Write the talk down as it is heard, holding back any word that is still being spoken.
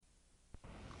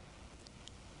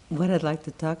What I'd like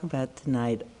to talk about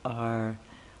tonight are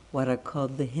what are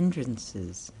called the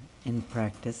hindrances in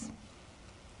practice.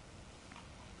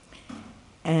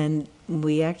 And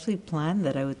we actually planned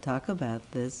that I would talk about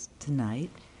this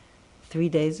tonight, 3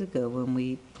 days ago when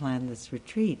we planned this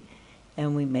retreat.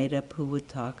 And we made up who would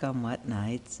talk on what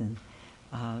nights. And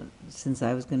since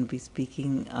I was going to be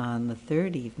speaking on the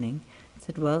third evening, I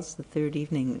said, well, it's the third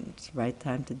evening, it's the right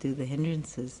time to do the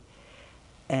hindrances.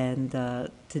 And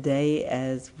today,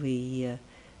 as we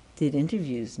did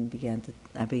interviews and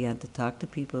I began to talk to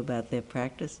people about their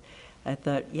practice, I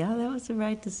thought, yeah, that was the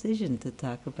right decision to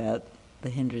talk about the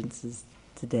hindrances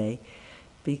today,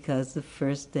 because the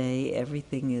first day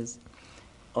everything is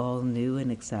all new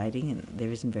and exciting, and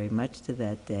there isn't very much to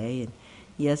that day. And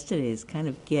yesterday is kind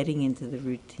of getting into the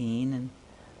routine, and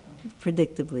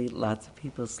predictably lots of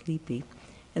people sleepy.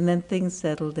 And then things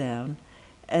settle down.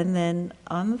 And then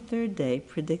on the third day,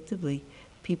 predictably,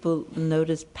 people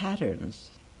notice patterns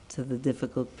to the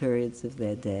difficult periods of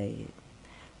their day,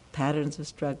 patterns of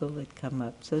struggle that come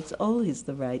up. So it's always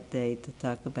the right day to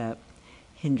talk about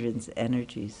hindrance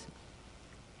energies.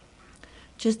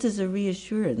 Just as a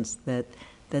reassurance that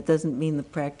doesn't mean the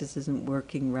practice isn't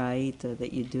working right or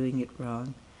that you're doing it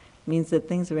wrong. It means that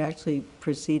things are actually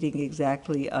proceeding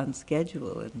exactly on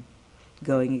schedule and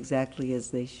going exactly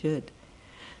as they should.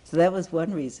 So that was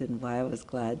one reason why I was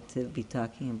glad to be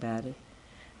talking about it.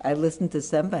 I listened to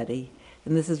somebody,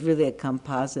 and this is really a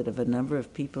composite of a number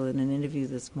of people in an interview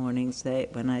this morning, say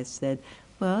when I said,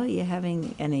 well, are you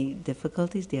having any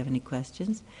difficulties? Do you have any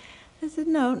questions? I said,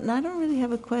 no, I don't really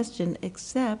have a question,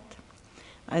 except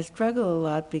I struggle a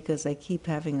lot because I keep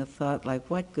having a thought like,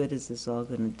 what good is this all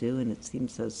going to do? And it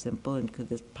seems so simple, and could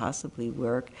this possibly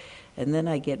work? And then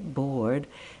I get bored,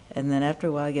 and then after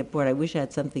a while I get bored. I wish I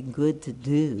had something good to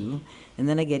do, and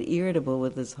then I get irritable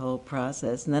with this whole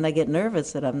process, and then I get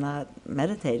nervous that I'm not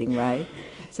meditating right.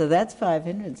 So that's 5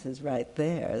 hindrances right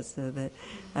there. So that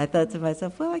I thought to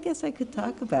myself, well, I guess I could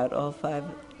talk about all 5.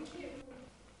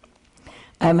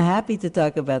 I'm happy to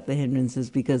talk about the hindrances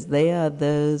because they are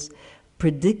those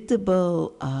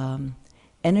predictable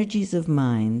energies of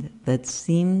mind that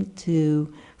seem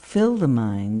to fill the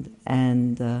mind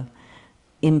and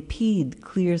impede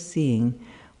clear seeing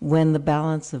when the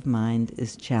balance of mind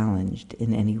is challenged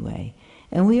in any way.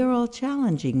 And we are all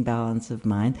challenging balance of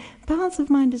mind. Balance of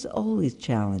mind is always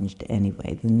challenged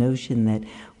anyway. The notion that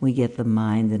we get the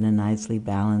mind in a nicely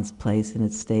balanced place and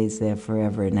it stays there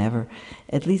forever and ever,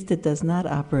 at least it does not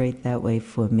operate that way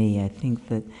for me. I think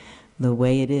that the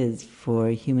way it is for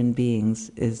human beings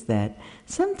is that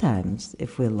sometimes,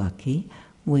 if we're lucky,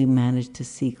 we manage to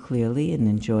see clearly and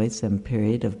enjoy some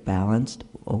period of balanced,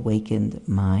 awakened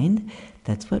mind.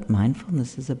 That's what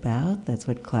mindfulness is about. That's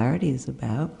what clarity is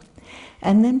about.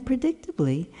 And then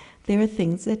predictably, there are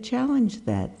things that challenge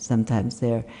that. Sometimes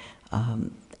they're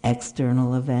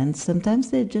external events.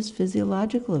 Sometimes they're just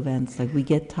physiological events, like we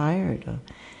get tired or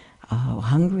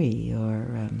hungry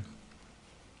or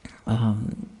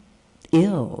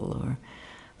ill or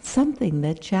something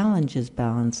that challenges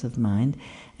balance of mind.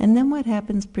 And then what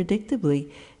happens predictably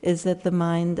is that the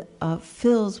mind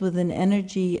fills with an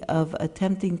energy of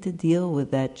attempting to deal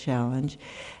with that challenge.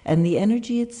 And the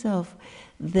energy itself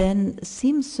then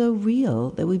seems so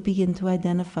real that we begin to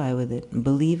identify with it and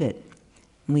believe it.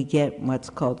 And we get what's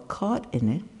called caught in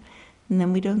it, and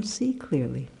then we don't see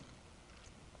clearly.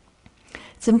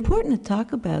 It's important to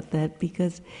talk about that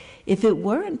because if it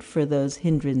weren't for those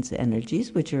hindrance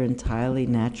energies, which are entirely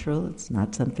natural, it's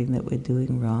not something that we're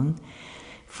doing wrong,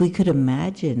 if we could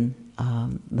imagine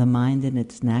the mind in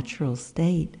its natural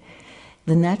state,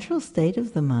 the natural state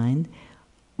of the mind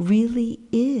really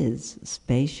is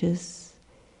spacious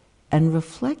and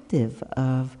reflective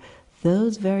of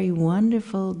those very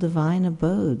wonderful divine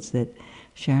abodes that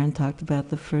Sharon talked about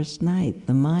the first night.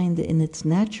 The mind in its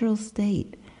natural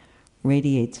state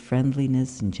radiates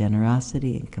friendliness and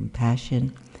generosity and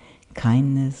compassion,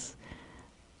 kindness,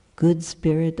 good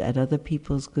spirit at other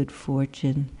people's good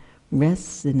fortune,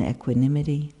 rests in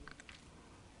equanimity.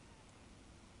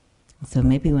 So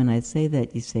maybe when I say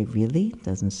that, you say, really? It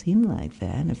doesn't seem like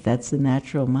that. If that's the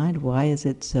natural mind, why is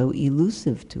it so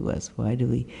elusive to us? Why do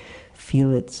we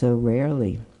feel it so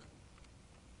rarely?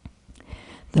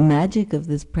 The magic of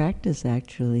this practice,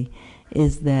 actually,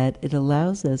 is that it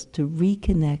allows us to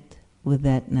reconnect with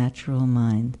that natural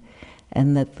mind,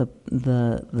 and that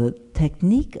the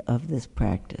technique of this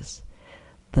practice,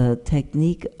 the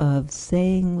technique of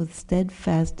saying with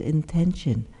steadfast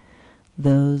intention,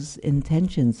 those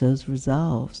intentions, those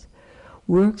resolves,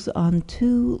 works on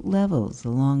 2 levels,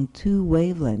 along 2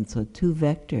 wavelengths or 2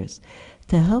 vectors,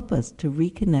 to help us to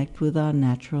reconnect with our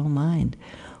natural mind.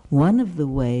 One of the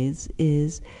ways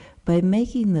is by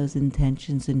making those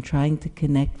intentions and trying to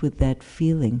connect with that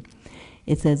feeling.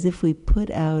 It's as if we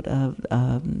put out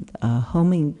a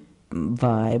homing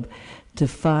vibe to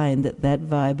find that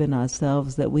vibe in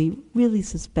ourselves that we really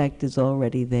suspect is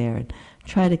already there, and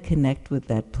try to connect with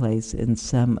that place in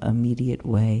some immediate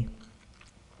way.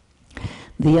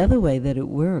 The other way that it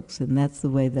works, and that's the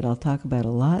way that I'll talk about a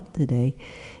lot today,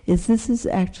 is this is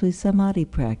actually samadhi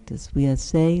practice. We are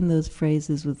saying those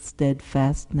phrases with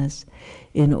steadfastness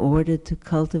in order to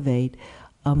cultivate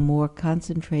a more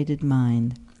concentrated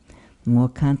mind. A more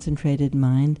concentrated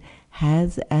mind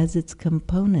has as its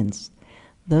components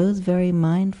those very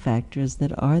mind factors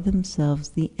that are themselves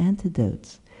the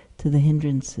antidotes to the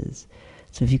hindrances.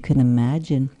 So if you can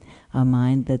imagine a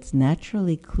mind that's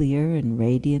naturally clear and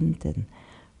radiant and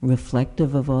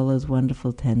reflective of all those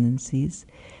wonderful tendencies,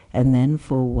 and then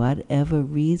for whatever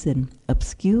reason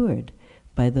obscured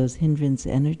by those hindrance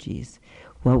energies,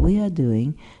 what we are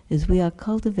doing is we are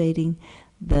cultivating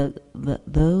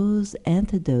those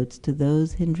antidotes to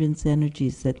those hindrance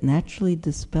energies that naturally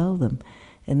dispel them,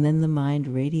 and then the mind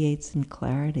radiates in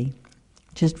clarity,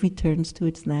 just returns to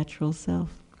its natural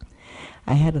self.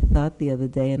 I had a thought the other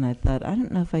day, and I thought, I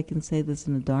don't know if I can say this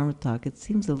in a Dharma talk. It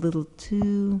seems a little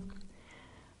too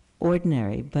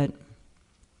ordinary, but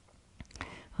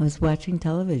I was watching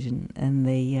television, and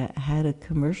they had a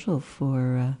commercial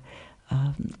for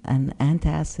an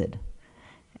antacid,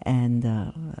 and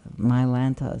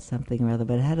Mylanta or something or other,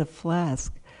 but it had a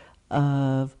flask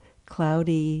of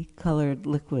cloudy colored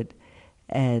liquid,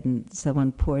 and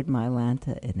someone poured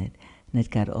Mylanta in it, and it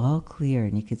got all clear,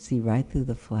 and you could see right through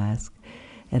the flask.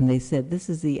 And they said, this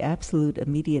is the absolute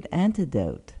immediate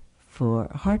antidote for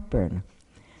heartburn.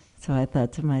 So I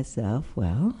thought to myself,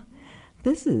 well,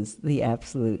 this is the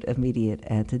absolute immediate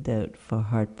antidote for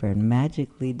heartburn,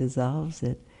 magically dissolves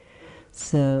it.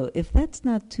 So if that's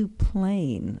not too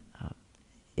plain,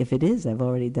 if it is, I've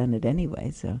already done it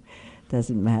anyway, so it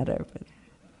doesn't matter.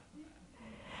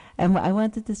 And I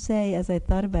wanted to say, as I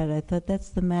thought about it, I thought that's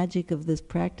the magic of this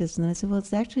practice. And I said, well,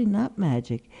 it's actually not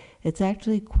magic. It's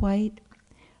actually quite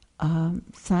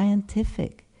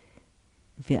scientific.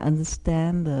 If you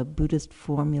understand the Buddhist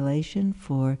formulation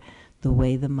for the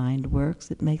way the mind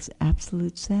works, it makes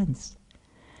absolute sense.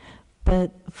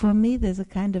 But for me, there's a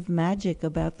kind of magic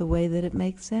about the way that it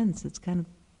makes sense. It's kind of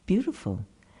beautiful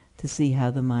to see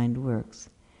how the mind works,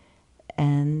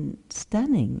 and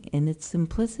stunning in its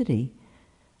simplicity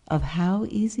of how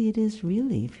easy it is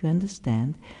really, if you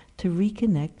understand, to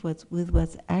reconnect with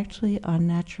what's actually our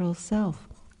natural self.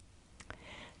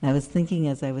 And I was thinking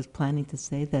as I was planning to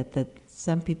say that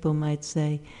some people might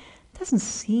say, it doesn't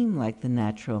seem like the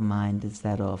natural mind is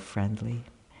that all friendly.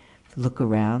 If you look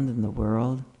around in the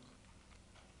world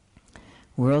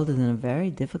is in a very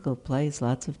difficult place.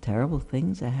 Lots of terrible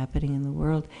things are happening in the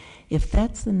world. If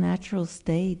that's the natural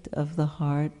state of the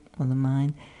heart or the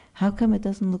mind, how come it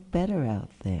doesn't look better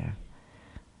out there?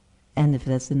 And if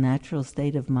that's the natural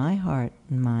state of my heart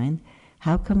and mind,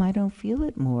 how come I don't feel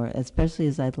it more, especially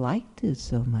as I'd like to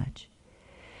so much?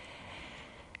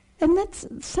 And that's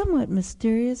somewhat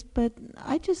mysterious, but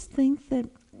I just think that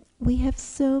we have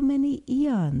so many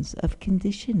eons of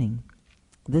conditioning,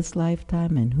 this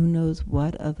lifetime and who knows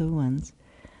what other ones,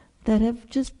 that have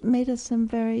just made us some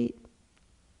very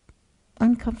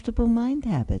uncomfortable mind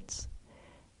habits.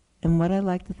 And what I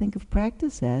like to think of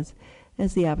practice as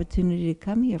the opportunity to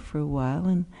come here for a while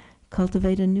and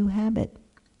cultivate a new habit.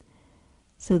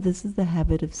 So this is the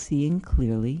habit of seeing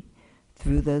clearly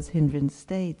through those hindrance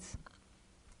states.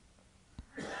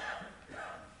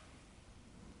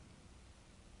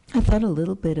 I thought a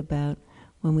little bit about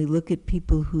when we look at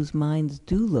people whose minds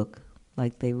do look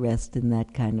like they rest in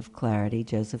that kind of clarity.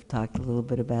 Joseph talked a little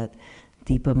bit about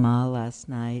Deepa Ma last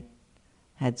night,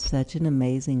 had such an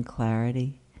amazing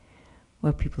clarity.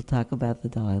 Where people talk about the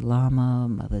Dalai Lama,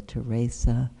 Mother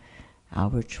Teresa,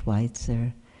 Albert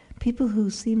Schweitzer, people who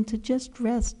seem to just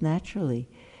rest naturally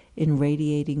in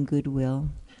radiating goodwill.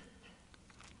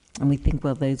 And we think,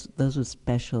 well, those were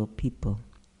special people.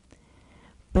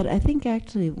 But I think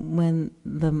actually when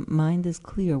the mind is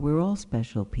clear, we're all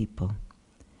special people.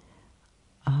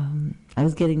 I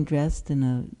was getting dressed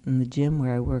in the gym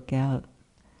where I work out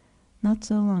not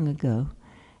so long ago,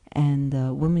 and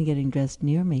a woman getting dressed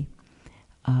near me,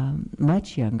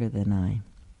 much younger than I,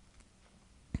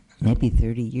 maybe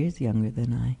 30 years younger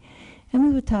than I. And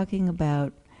we were talking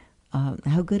about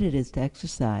how good it is to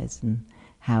exercise and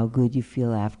how good you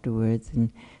feel afterwards.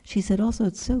 And she said, also,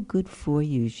 it's so good for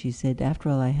you. She said, after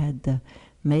all, I had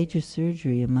major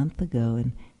surgery a month ago,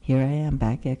 and here I am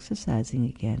back exercising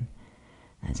again.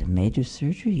 I said, major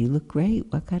surgery? You look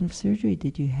great. What kind of surgery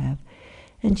did you have?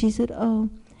 And she said, oh,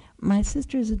 my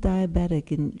sister is a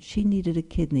diabetic and she needed a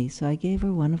kidney, so I gave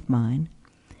her one of mine.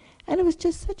 And it was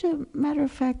just such a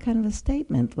matter-of-fact kind of a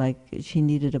statement, like she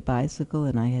needed a bicycle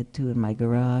and I had two in my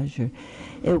garage. Or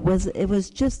it was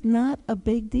just not a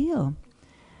big deal.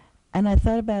 And I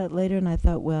thought about it later and I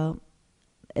thought, well,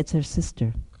 it's her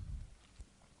sister.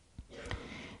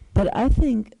 But I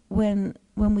think when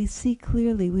we see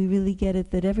clearly, we really get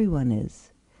it that everyone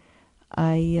is.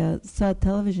 I saw a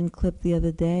television clip the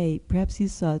other day, perhaps you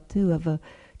saw it too, of a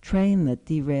train that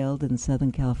derailed in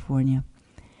Southern California.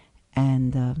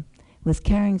 And was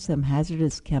carrying some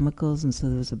hazardous chemicals, and so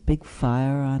there was a big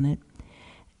fire on it.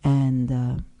 And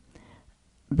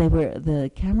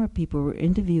the camera people were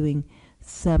interviewing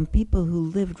some people who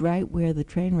lived right where the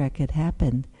train wreck had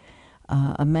happened.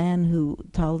 A man who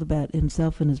told about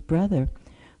himself and his brother,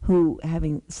 who,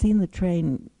 having seen the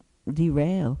train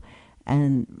derail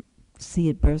and see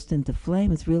it burst into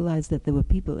flames, realized that there were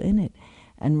people in it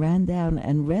and ran down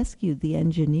and rescued the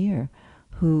engineer,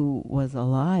 who was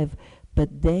alive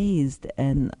but dazed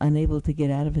and unable to get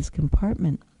out of his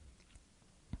compartment.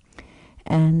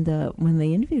 And when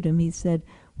they interviewed him, he said,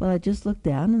 well, I just looked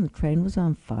down and the train was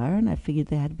on fire and I figured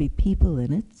there had to be people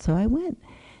in it, so I went.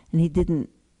 And he didn't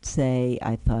say,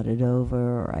 I thought it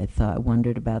over, or I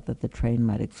wondered about that the train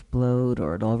might explode,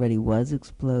 or it already was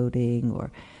exploding,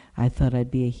 or I thought I'd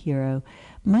be a hero.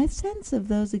 My sense of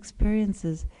those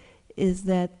experiences is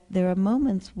that there are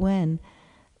moments when,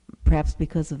 perhaps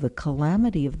because of the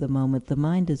calamity of the moment, the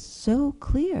mind is so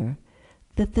clear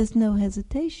that there's no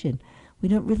hesitation. We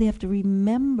don't really have to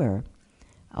remember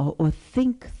or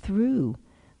think through,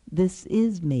 this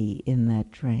is me in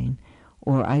that train,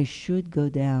 or I should go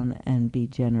down and be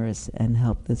generous and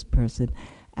help this person.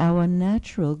 Our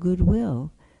natural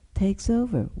goodwill takes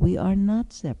over. We are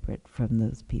not separate from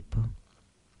those people.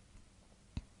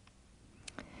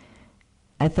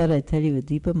 I thought I'd tell you a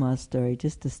Deepa Ma story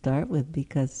just to start with,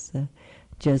 because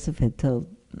Joseph had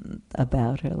told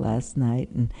about her last night,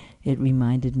 and it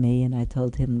reminded me, and I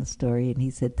told him the story, and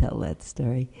he said, tell that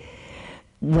story.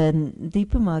 When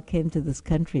Deepa Ma came to this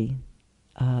country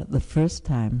the first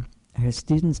time, her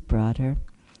students brought her,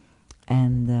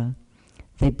 and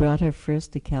they brought her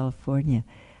first to California,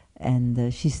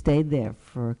 and she stayed there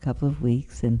for a couple of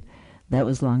weeks, and that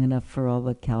was long enough for all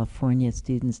the California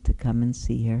students to come and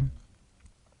see her.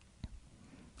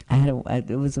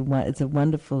 It's a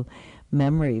wonderful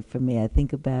memory for me. I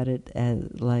think about it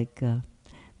as like a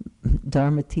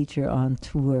Dharma teacher on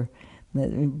tour,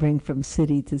 that we bring from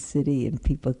city to city and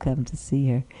people come to see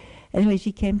her. Anyway,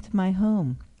 she came to my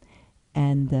home,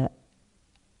 and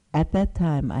at that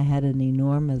time I had an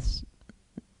enormous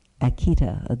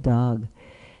Akita, a dog.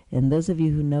 And those of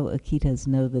you who know Akitas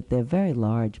know that they're very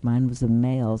large. Mine was a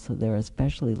male, so they're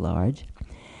especially large.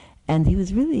 And he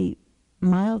was really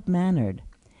mild-mannered,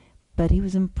 but he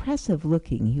was impressive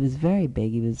looking. He was very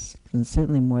big. He was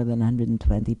certainly more than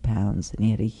 120 pounds, and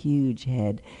he had a huge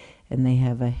head, and they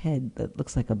have a head that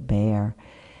looks like a bear.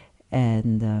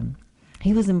 And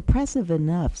he was impressive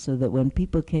enough so that when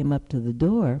people came up to the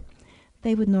door,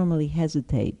 they would normally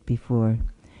hesitate before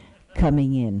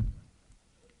coming in.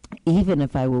 Even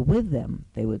if I were with them,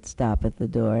 they would stop at the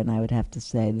door, and I would have to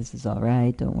say, this is all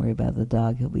right, don't worry about the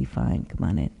dog, he'll be fine, come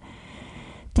on in.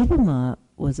 Deepa Ma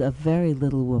was a very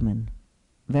little woman,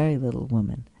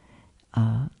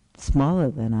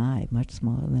 smaller than I, much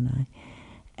smaller than I,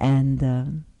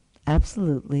 and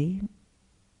absolutely,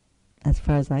 as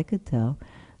far as I could tell,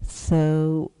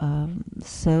 so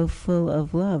full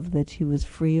of love that she was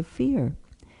free of fear.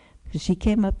 Because she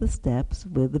came up the steps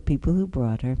with the people who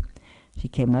brought her. She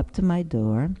came up to my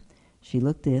door. She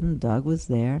looked in. The dog was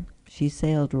there. She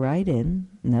sailed right in,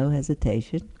 no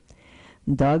hesitation.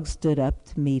 The dog stood up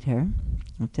to meet her.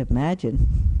 To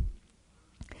imagine,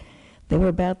 they were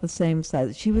about the same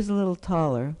size. She was a little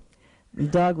taller. The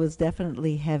dog was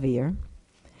definitely heavier.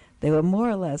 They were more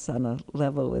or less on a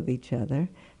level with each other.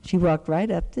 She walked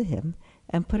right up to him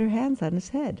and put her hands on his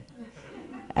head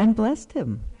and blessed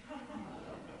him.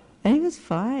 And he was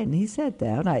fine. He sat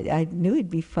down. I knew he'd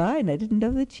be fine. I didn't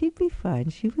know that she'd be fine.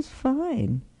 She was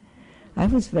fine. I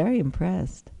was very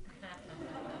impressed.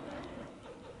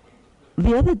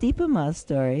 The other Deepa Ma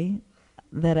story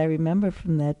that I remember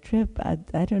from that trip, I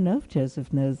don't know if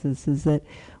Joseph knows this, is that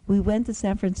we went to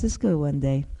San Francisco one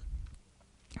day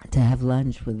to have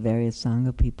lunch with various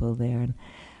Sangha people there. And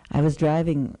I was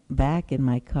driving back in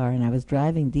my car, and I was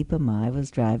driving Deepa Ma. I was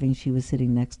driving. She was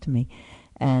sitting next to me.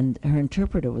 And her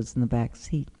interpreter was in the back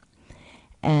seat.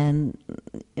 And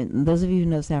those of you who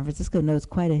know San Francisco know it's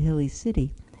quite a hilly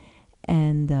city.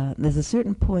 And there's a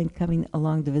certain point coming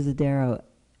along Divisadero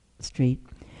Street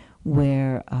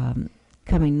where,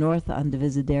 coming north on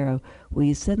Divisadero, where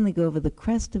you suddenly go over the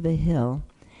crest of a hill.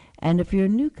 And if you're a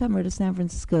newcomer to San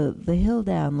Francisco, the hill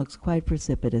down looks quite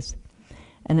precipitous.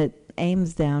 And it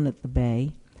aims down at the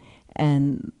bay.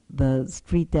 And the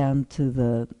street down to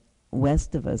the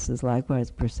west of us is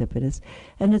likewise precipitous.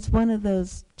 And it's one of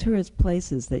those tourist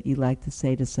places that you like to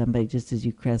say to somebody just as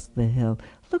you crest the hill,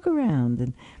 look around.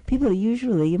 And people are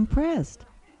usually impressed.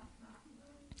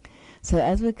 So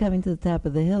as we're coming to the top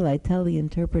of the hill, I tell the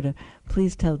interpreter,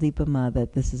 please tell Deepa Ma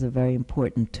that this is a very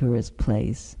important tourist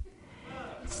place.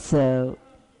 So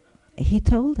he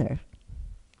told her.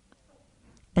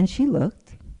 And she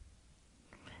looked.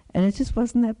 And it just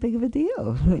wasn't that big of a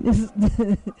deal. We just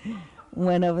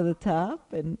went over the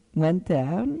top and went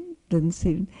down. Didn't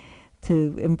seem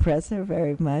to impress her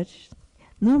very much.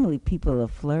 Normally people are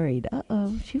flurried.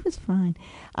 Uh-oh, she was fine.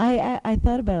 I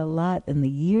thought about it a lot in the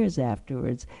years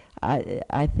afterwards.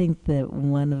 I think that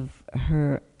one of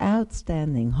her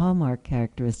outstanding hallmark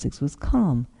characteristics was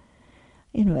calm.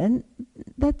 You know, and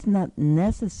that's not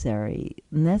necessarily,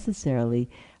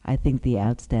 I think, the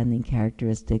outstanding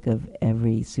characteristic of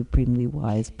every supremely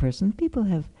wise person. People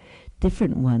have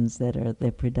different ones that are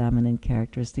their predominant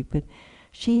characteristic, but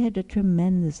she had a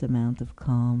tremendous amount of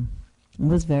calm. It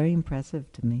was very impressive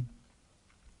to me.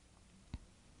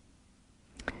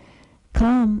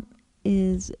 Calm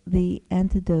is the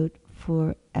antidote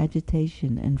for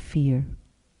agitation and fear.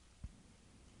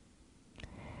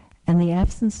 And the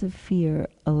absence of fear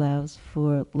allows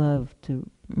for love to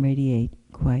radiate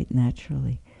quite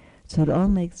naturally. So it all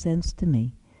makes sense to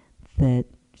me that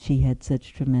she had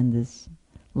such tremendous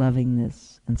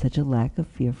lovingness and such a lack of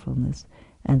fearfulness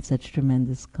and such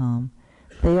tremendous calm.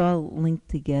 They all link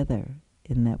together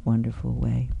in that wonderful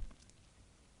way.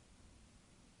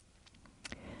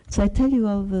 So I tell you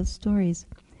all of those stories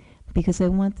because I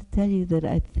want to tell you that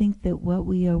I think that what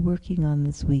we are working on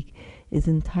this week is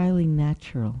entirely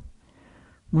natural.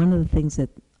 One of the things that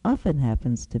often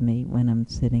happens to me when I'm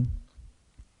sitting,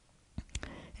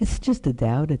 it's just a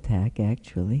doubt attack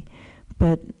actually,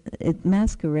 but it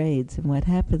masquerades, and what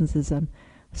happens is on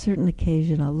a certain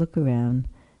occasion I'll look around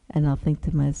and I'll think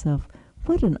to myself,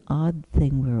 what an odd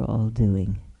thing we're all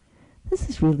doing. This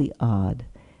is really odd.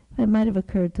 It might have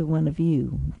occurred to one of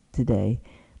you today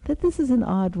that this is an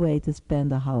odd way to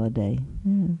spend a holiday.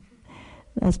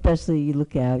 Especially you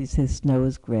look out, you say snow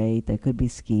is great, there could be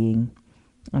skiing.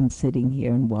 I'm sitting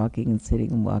here and walking and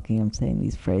sitting and walking. I'm saying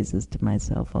these phrases to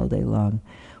myself all day long.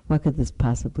 What could this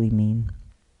possibly mean?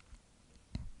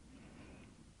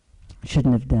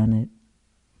 Shouldn't have done it.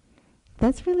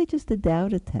 That's really just a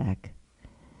doubt attack.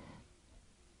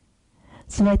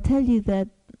 So I tell you that,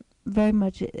 very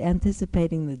much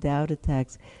anticipating the doubt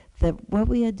attacks, that what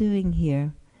we are doing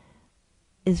here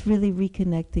is really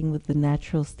reconnecting with the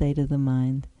natural state of the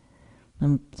mind.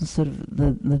 Sort of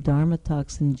the Dharma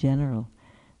talks in general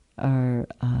are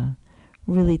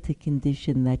really to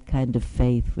condition that kind of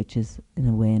faith, which is in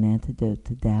a way an antidote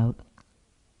to doubt.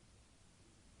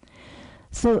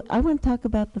 So I want to talk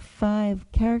about the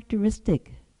 5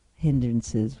 characteristic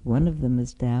hindrances. One of them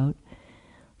is doubt.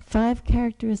 5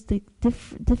 characteristic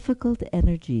difficult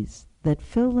energies that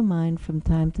fill the mind from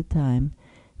time to time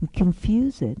and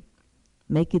confuse it,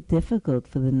 make it difficult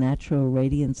for the natural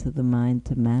radiance of the mind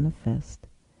to manifest,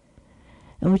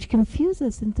 and which confuse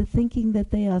us into thinking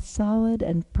that they are solid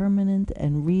and permanent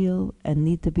and real and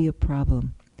need to be a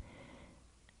problem.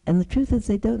 And the truth is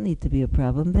they don't need to be a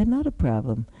problem. They're not a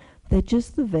problem. They're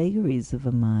just the vagaries of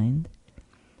a mind.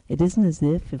 It isn't as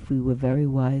if we were very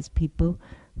wise people,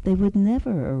 they would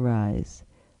never arise.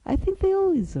 I think they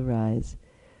always arise.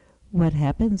 What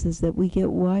happens is that we get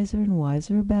wiser and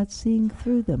wiser about seeing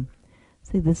through them.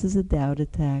 Say, this is a doubt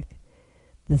attack.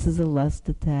 This is a lust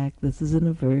attack. This is an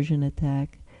aversion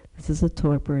attack. This is a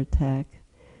torpor attack.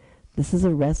 This is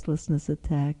a restlessness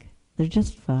attack. They're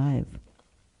just 5.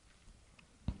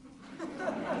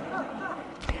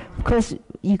 Of course,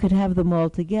 you could have them all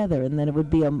together, and then it would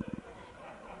be a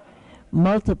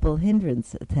multiple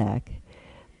hindrance attack.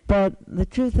 But the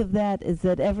truth of that is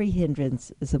that every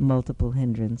hindrance is a multiple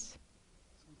hindrance.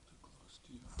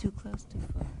 Too close, too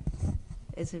far.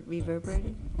 Is it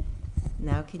reverberating?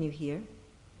 Now can you hear?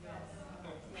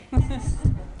 Yes.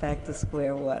 Back to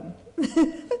square one.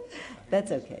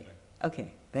 That's okay.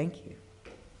 Okay, thank you.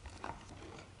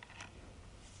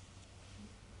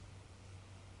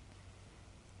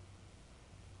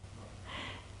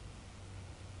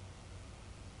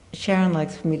 Sharon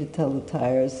likes for me to tell the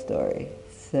tire story,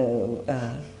 so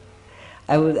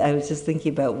I was just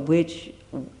thinking about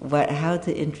how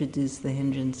to introduce the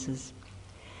hindrances.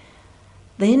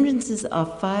 The hindrances are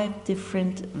 5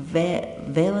 different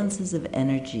valences of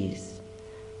energies,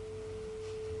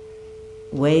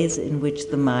 ways in which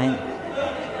the mind...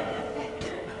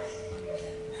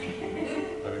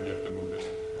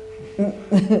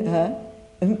 Huh?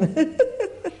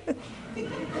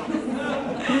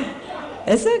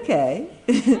 It's okay.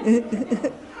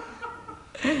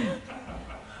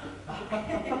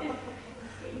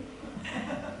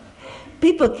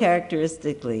 People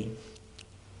characteristically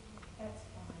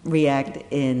react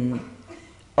in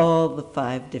all the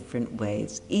 5 different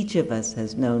ways. Each of us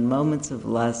has known moments of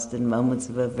lust and moments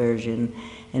of aversion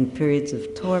and periods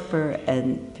of torpor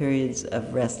and periods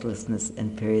of restlessness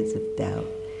and periods of doubt.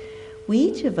 We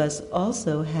each of us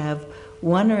also have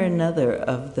one or another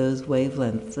of those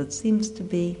wavelengths that seems to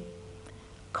be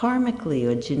karmically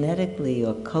or genetically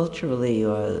or culturally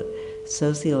or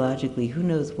sociologically, who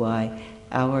knows why,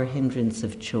 our hindrance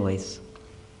of choice.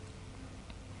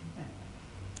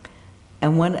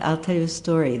 And I'll tell you a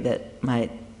story that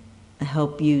might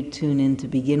help you tune in to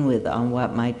begin with on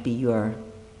what might be your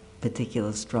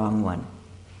particular strong one.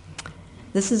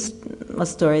 This is a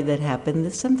story that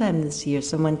happened sometime this year.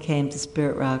 Someone came to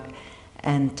Spirit Rock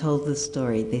and told the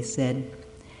story. They said,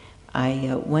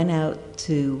 I went out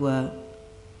to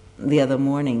the other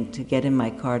morning to get in my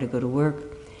car to go to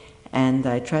work, and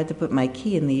I tried to put my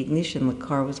key in the ignition. The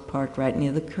car was parked right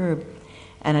near the curb,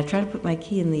 and I tried to put my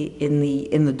key in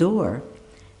the door,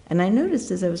 and I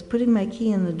noticed as I was putting my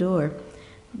key in the door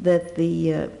that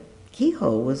the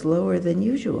keyhole was lower than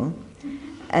usual,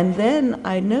 and then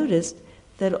I noticed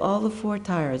that all the 4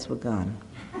 tires were gone.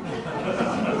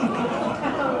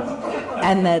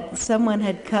 And that someone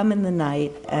had come in the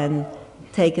night and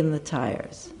taken the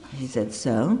tires. He said,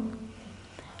 so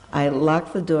I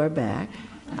locked the door back.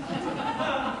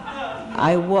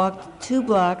 I walked 2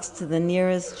 blocks to the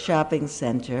nearest shopping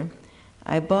center.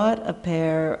 I bought a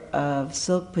pair of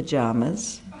silk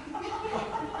pajamas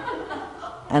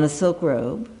and a silk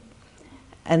robe.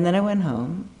 And then I went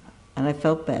home, and I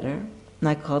felt better. And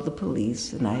I called the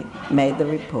police, and I made the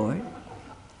report. And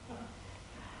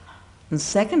the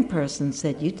second person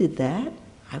said, you did that?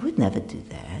 I would never do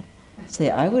that.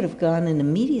 Say, I would have gone in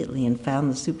immediately and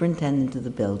found the superintendent of the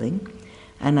building,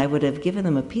 and I would have given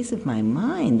them a piece of my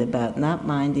mind about not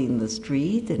minding the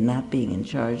street and not being in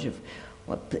charge of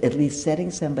at least setting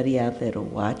somebody out there to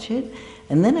watch it.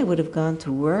 And then I would have gone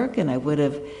to work, and I would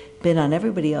have been on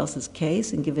everybody else's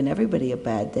case and given everybody a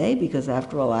bad day, because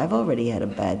after all, I've already had a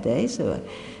bad day, so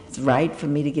it's right for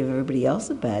me to give everybody else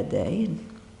a bad day.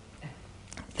 And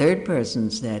third person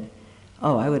said,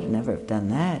 oh, I would never have done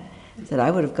that. Said,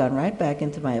 I would have gone right back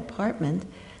into my apartment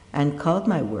and called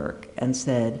my work and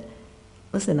said,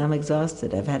 listen, I'm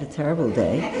exhausted. I've had a terrible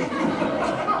day.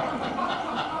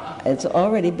 It's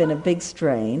already been a big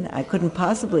strain. I couldn't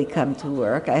possibly come to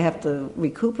work. I have to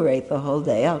recuperate the whole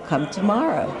day. I'll come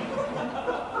tomorrow.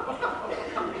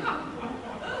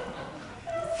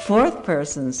 Fourth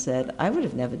person said, I would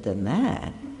have never done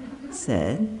that.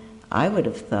 Said, I would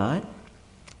have thought,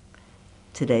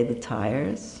 today the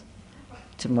tires,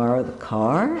 tomorrow the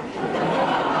car.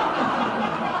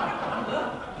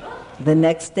 The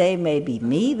next day maybe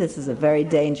me. This is a very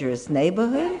dangerous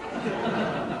neighborhood.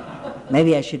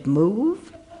 Maybe I should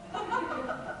move.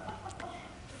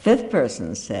 Fifth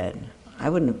person said, I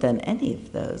wouldn't have done any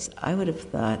of those. I would have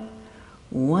thought,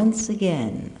 once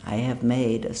again, I have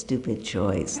made a stupid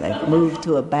choice. I've moved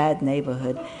to a bad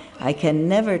neighborhood. I can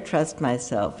never trust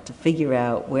myself to figure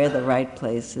out where the right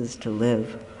place is to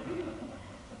live.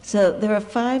 So there are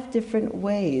 5 different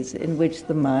ways in which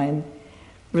the mind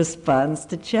responds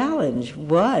to challenge.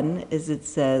 One is it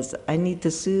says, I need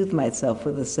to soothe myself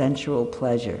with a sensual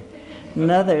pleasure.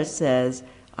 Another says,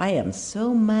 I am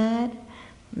so mad.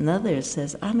 Another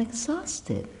says, I'm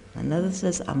exhausted. Another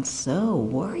says, I'm so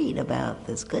worried about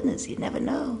this. Goodness, you never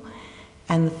know.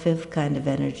 And the fifth kind of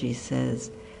energy says,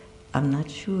 I'm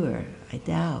not sure. I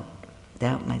doubt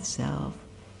myself,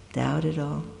 doubt it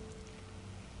all.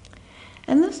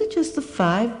 And those are just the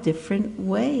 5 different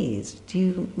ways. Do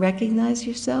you recognize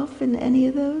yourself in any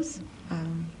of those?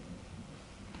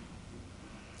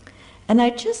 And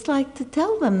I just like to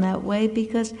tell them that way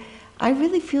because I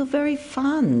really feel very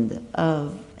fond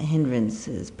of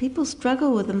hindrances. People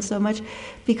struggle with them so much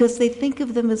because they think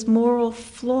of them as moral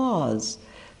flaws,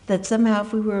 that somehow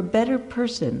if we were a better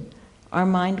person, our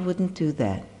mind wouldn't do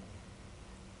that.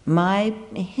 My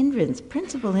hindrance,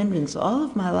 principal hindrance, all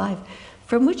of my life,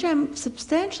 from which I'm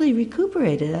substantially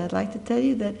recuperated. I'd like to tell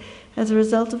you that as a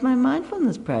result of my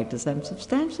mindfulness practice, I'm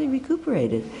substantially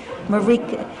recuperated.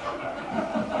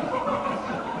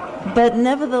 But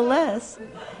nevertheless,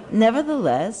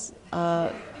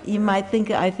 you might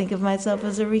think I think of myself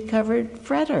as a recovered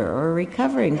fretter or a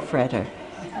recovering fretter.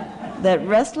 That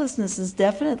restlessness is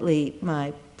definitely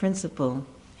my principal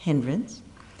hindrance,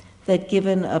 that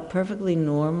given a perfectly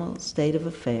normal state of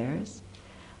affairs,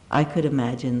 I could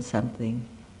imagine something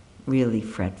really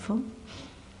fretful.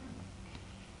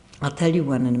 I'll tell you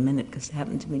one in a minute because it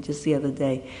happened to me just the other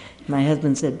day. My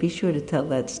husband said, be sure to tell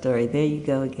that story. There you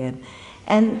go again.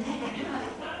 And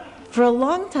for a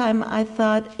long time, I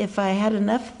thought if I had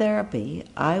enough therapy,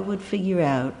 I would figure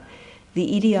out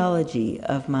the etiology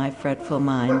of my fretful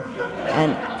mind.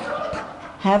 And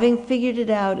having figured it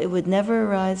out, it would never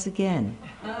arise again.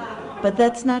 But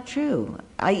that's not true.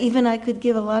 I could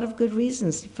give a lot of good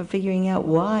reasons for figuring out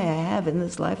why I have in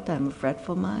this lifetime a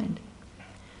fretful mind.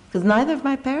 Because neither of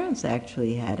my parents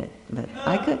actually had it. But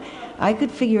I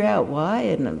could figure out why,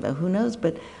 and who knows,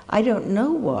 but I don't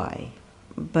know why.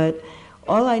 But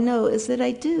all I know is that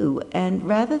I do, and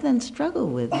rather than struggle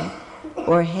with it,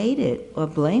 or hate it, or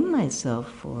blame myself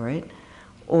for it,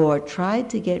 or try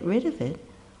to get rid of it,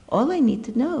 all I need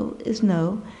to know is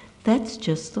that's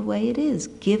just the way it is.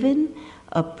 Given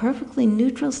a perfectly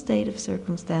neutral state of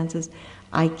circumstances,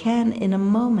 I can, in a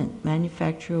moment,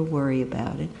 manufacture a worry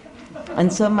about it.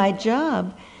 And so my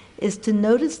job is to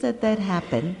notice that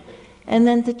happened, and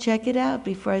then to check it out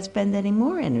before I spend any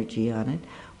more energy on it,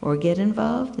 or get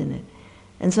involved in it.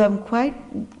 And so I'm quite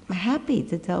happy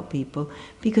to tell people,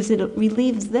 because it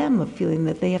relieves them of feeling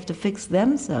that they have to fix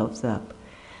themselves up,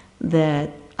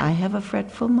 that I have a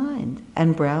fretful mind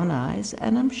and brown eyes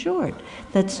and I'm short.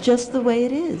 That's just the way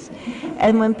it is.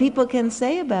 And when people can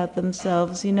say about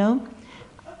themselves,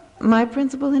 my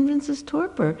principal hindrance is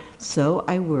torpor, so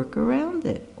I work around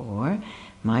it. Or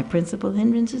my principal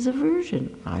hindrance is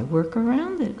aversion, I work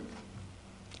around it.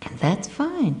 And that's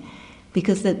fine.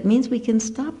 Because that means we can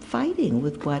stop fighting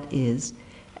with what is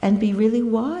and be really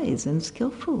wise and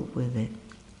skillful with it.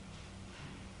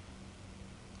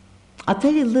 I'll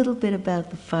tell you a little bit about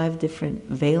the 5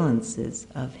 different valences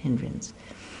of hindrance,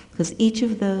 because each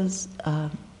of those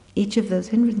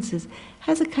hindrances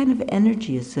has a kind of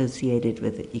energy associated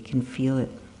with it. You can feel it.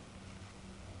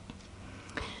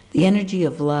 The energy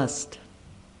of lust,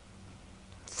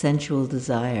 sensual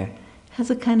desire,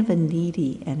 has a kind of a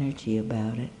needy energy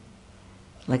about it.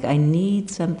 Like I need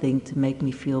something to make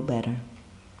me feel better.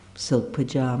 Silk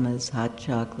pajamas, hot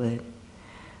chocolate.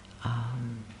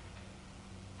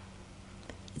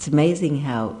 It's amazing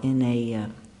how in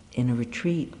a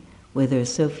retreat where there are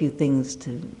so few things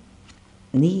to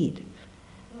need,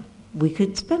 we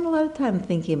could spend a lot of time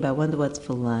thinking about, wonder what's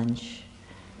for lunch.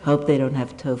 Hope they don't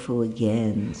have tofu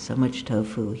again. So much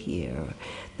tofu here.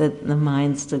 That the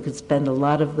mind still could spend a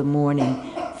lot of the morning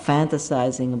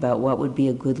fantasizing about what would be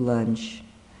a good lunch.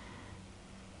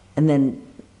 And then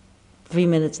 3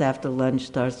 minutes after lunch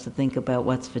starts to think about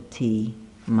what's for tea.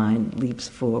 Mind leaps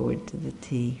forward to the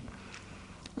tea.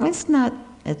 It's not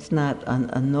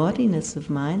a naughtiness of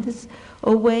mind. It's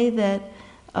a way that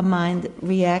a mind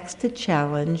reacts to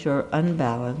challenge or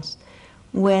unbalance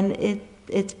when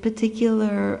its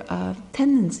particular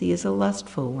tendency is a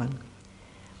lustful one.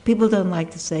 People don't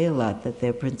like to say a lot that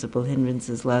their principal hindrance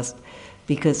is lust,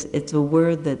 because it's a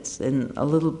word that's in a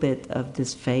little bit of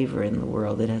disfavor in the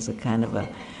world. It has a kind of a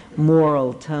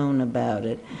moral tone about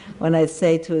it. When I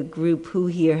say to a group, who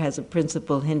here has a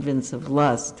principal hindrance of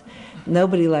lust,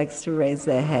 nobody likes to raise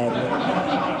their hand.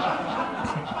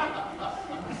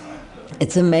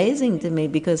 It's amazing to me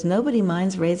because nobody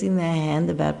minds raising their hand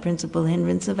about principal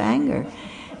hindrance of anger.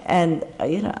 And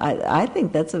I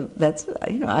think that's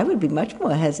I would be much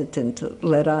more hesitant to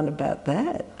let on about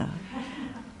that.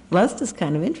 Lust is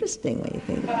kind of interesting when you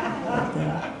think about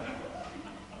that.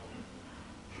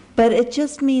 But it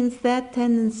just means that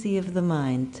tendency of the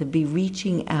mind to be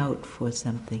reaching out for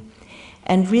something.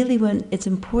 And really, when it's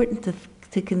important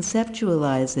to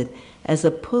conceptualize it as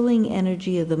a pulling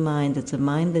energy of the mind, it's a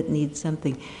mind that needs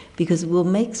something, because it will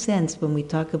make sense when we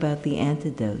talk about the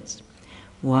antidotes.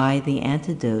 Why the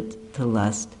antidote to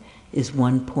lust is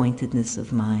one-pointedness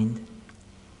of mind.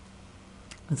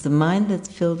 It's the mind that's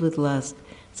filled with lust.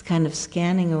 It's kind of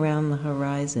scanning around the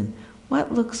horizon.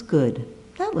 What looks good?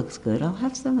 That looks good. I'll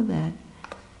have some of that.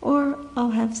 Or I'll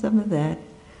have some of that.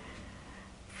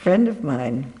 A friend of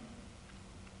mine,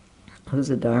 who's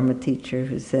a Dharma teacher,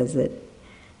 who says that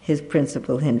his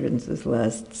principal hindrance is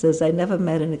lust, says, I never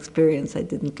met an experience I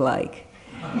didn't like.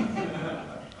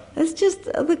 It's just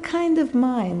the kind of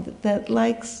mind that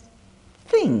likes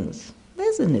things.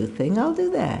 There's a new thing, I'll do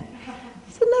that.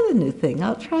 There's another new thing,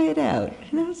 I'll try it out.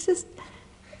 It's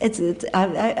just,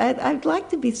 I'd like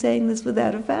to be saying this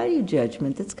without a value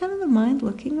judgment. It's kind of the mind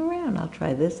looking around. I'll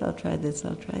try this, I'll try this,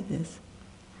 I'll try this.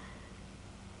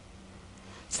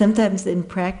 Sometimes in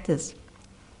practice,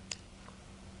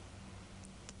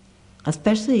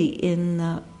 especially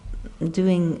in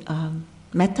doing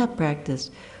metta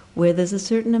practice, where there's a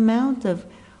certain amount of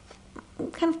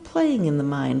kind of playing in the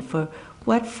mind for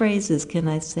what phrases can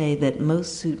I say that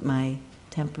most suit my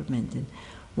temperament, and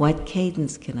what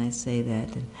cadence can I say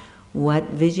that, and what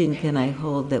vision can I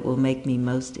hold that will make me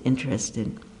most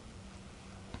interested.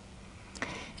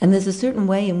 And there's a certain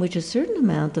way in which a certain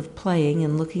amount of playing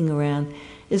and looking around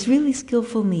is really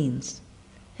skillful means.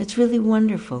 It's really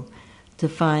wonderful to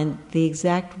find the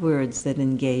exact words that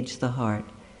engage the heart.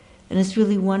 And it's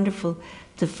really wonderful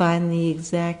to find the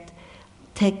exact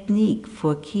technique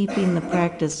for keeping the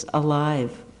practice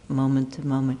alive moment to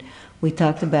moment. We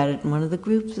talked about it in one of the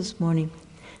groups this morning,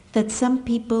 that some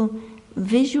people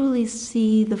visually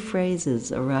see the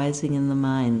phrases arising in the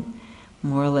mind,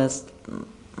 more or less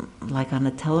like on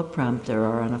a teleprompter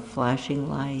or on a flashing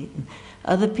light. And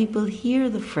other people hear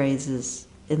the phrases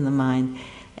in the mind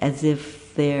as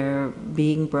if they're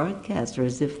being broadcast or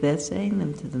as if they're saying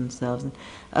them to themselves. And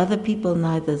other people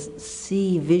neither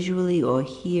see visually or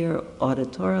hear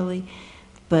auditorily,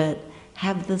 but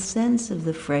have the sense of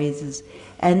the phrases,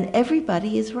 and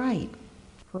everybody is right.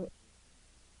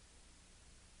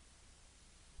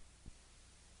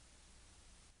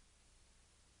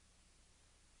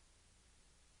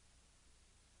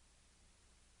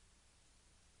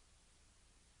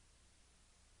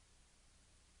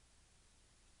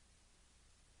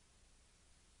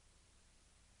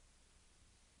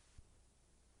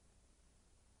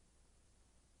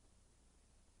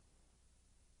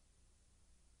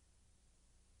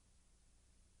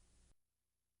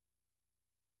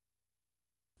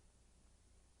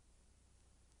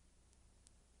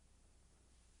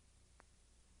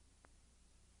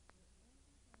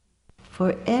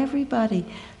 For everybody,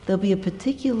 there'll be a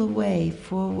particular way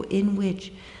in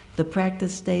which the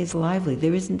practice stays lively.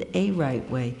 There isn't a right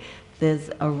way. There's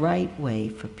a right way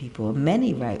for people,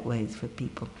 many right ways for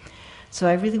people. So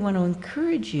I really want to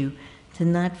encourage you to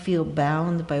not feel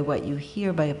bound by what you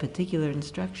hear by a particular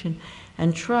instruction,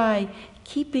 and try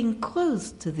keeping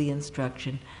close to the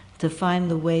instruction to find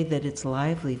the way that it's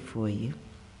lively for you.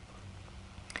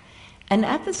 And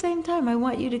at the same time, I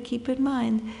want you to keep in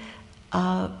mind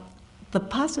the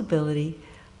possibility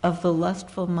of the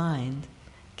lustful mind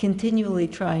continually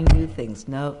trying new things.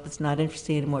 No, it's not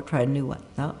interesting anymore, try a new one.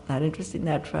 No, not interesting,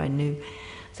 now try new.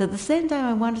 So at the same time,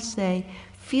 I want to say,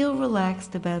 feel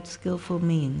relaxed about skillful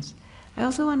means. I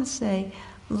also want to say,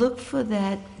 look for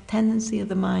that tendency of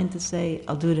the mind to say,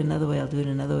 I'll do it another way, I'll do it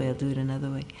another way, I'll do it another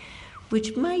way,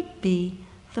 which might be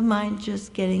the mind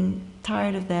just getting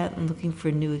tired of that and looking for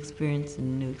a new experience and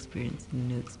a new experience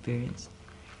and a new experience.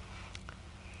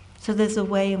 So there's a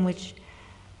way in which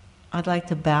I'd like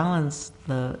to balance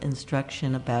the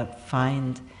instruction about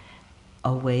find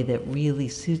a way that really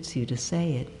suits you to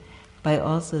say it by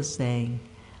also saying,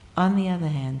 on the other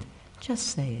hand, just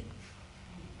say it.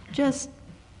 Just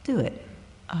do it.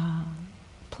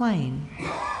 Plain.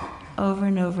 Over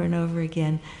and over and over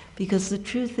again. Because the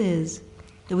truth is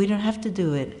that we don't have to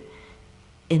do it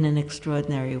in an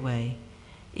extraordinary way.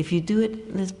 If you do it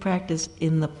in this practice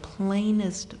in the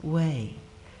plainest way,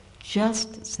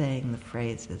 just saying the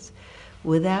phrases,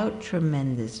 without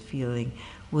tremendous feeling,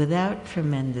 without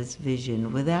tremendous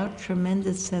vision, without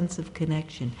tremendous sense of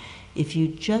connection, if you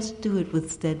just do it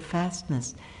with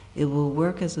steadfastness, it will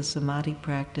work as a samadhi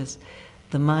practice.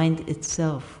 The mind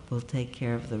itself will take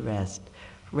care of the rest.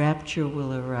 Rapture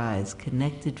will arise,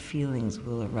 connected feelings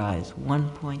will arise,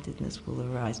 one-pointedness will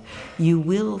arise. You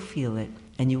will feel it,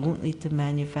 and you won't need to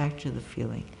manufacture the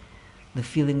feeling. The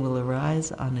feeling will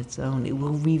arise on its own. It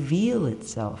will reveal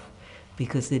itself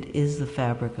because it is the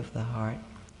fabric of the heart.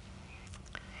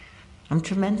 I'm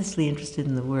tremendously interested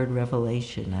in the word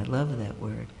revelation. I love that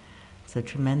word. It's a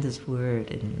tremendous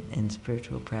word in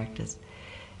spiritual practice.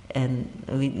 And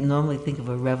we normally think of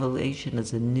a revelation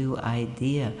as a new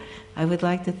idea. I would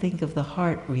like to think of the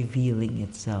heart revealing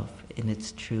itself in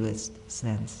its truest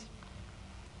sense.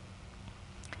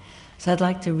 So I'd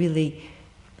like to really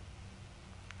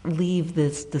leave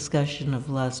this discussion of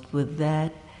lust with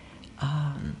that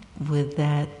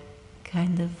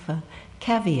kind of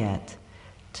caveat,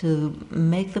 to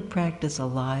make the practice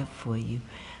alive for you,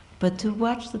 but to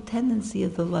watch the tendency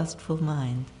of the lustful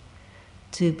mind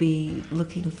to be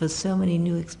looking for so many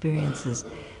new experiences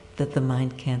that the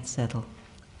mind can't settle.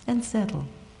 And settle.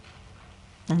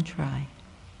 And try.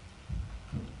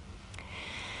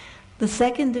 The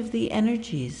second of the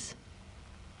energies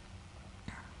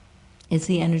is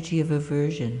the energy of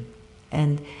aversion.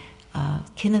 And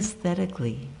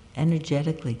kinesthetically,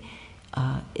 energetically,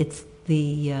 it's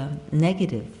the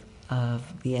negative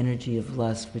of the energy of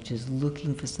lust, which is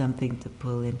looking for something to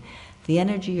pull in. The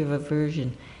energy of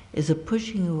aversion is a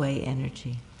pushing away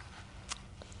energy.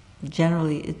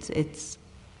 Generally, it's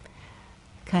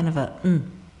kind of a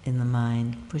in the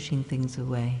mind, pushing things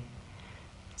away.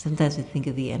 Sometimes I think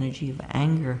of the energy of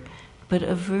anger, but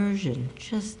aversion,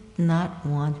 just not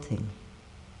wanting.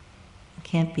 I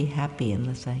can't be happy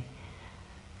unless I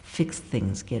fix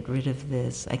things, get rid of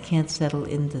this. I can't settle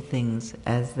into things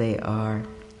as they are.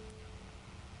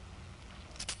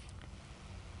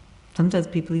 Sometimes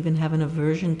people even have an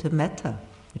aversion to metta,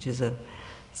 which is a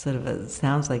sort of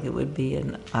sounds like it would be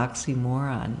an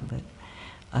oxymoron, but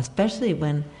especially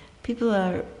when people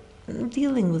are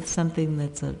dealing with something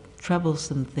that's a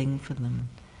troublesome thing for them.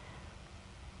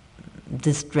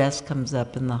 Distress comes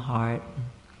up in the heart,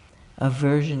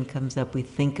 aversion comes up. We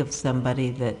think of somebody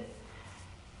that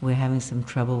we're having some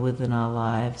trouble with in our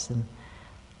lives, and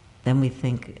then we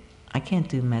think, I can't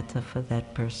do metta for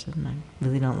that person, I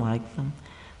really don't like them.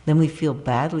 Then we feel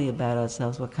badly about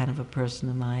ourselves. What kind of a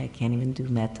person am I? I can't even do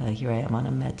metta. Here I am on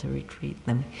a metta retreat.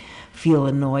 Then we feel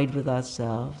annoyed with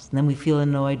ourselves. Then we feel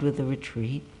annoyed with the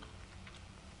retreat.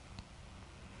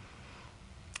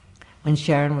 When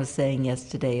Sharon was saying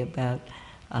yesterday about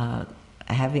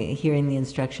hearing the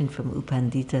instruction from U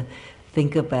Pandita,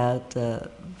 think about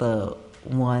the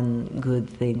one good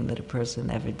thing that a person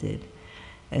ever did.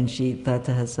 And she thought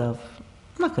to herself,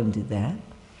 I'm not going to do that.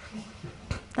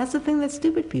 That's the thing that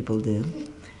stupid people do.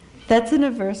 That's an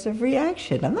aversive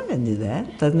reaction. I'm not going to do that.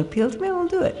 It doesn't appeal to me, I won't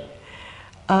do it.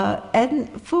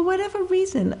 And for whatever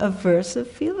reason, aversive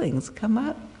feelings come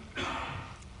up.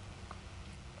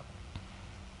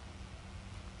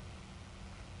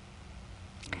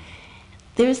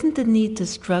 There isn't a need to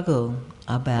struggle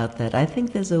about that. I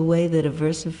think there's a way that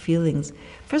aversive feelings,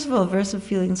 first of all, aversive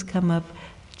feelings come up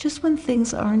just when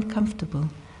things aren't comfortable.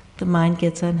 The mind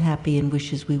gets unhappy and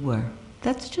wishes we were.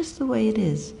 That's just the way it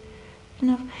is. You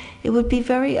know, it would be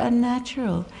very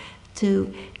unnatural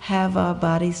to have our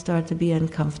body start to be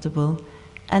uncomfortable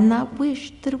and not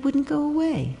wish that it wouldn't go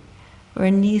away. Or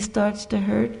a knee starts to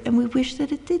hurt and we wish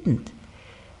that it didn't.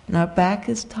 And our back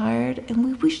is tired and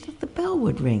we wish that the bell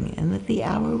would ring and that the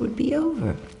hour would be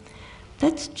over.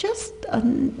 That's just a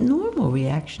normal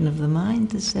reaction of the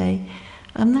mind to say,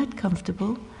 I'm not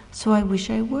comfortable, so I wish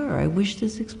I were. I wish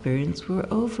this experience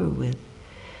were over with.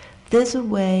 There's a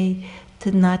way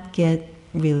to not get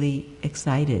really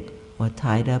excited or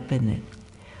tied up in it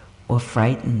or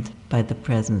frightened by the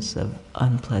presence of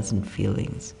unpleasant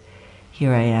feelings.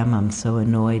 Here I am, I'm so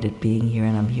annoyed at being here,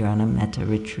 and I'm here on a metta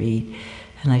retreat,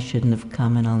 and I shouldn't have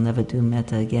come, and I'll never do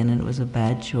metta again, and it was a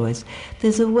bad choice.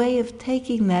 There's a way of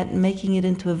taking that and making it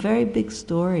into a very big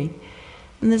story.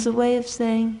 And there's a way of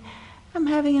saying, I'm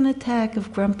having an attack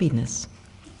of grumpiness.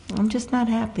 I'm just not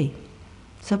happy.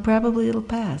 So probably it'll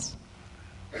pass.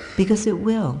 Because it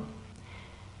will.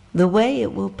 The way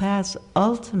it will pass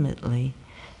ultimately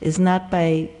is not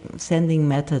by sending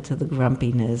metta to the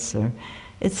grumpiness, or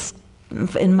it's,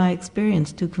 in my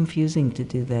experience, too confusing to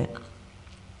do that.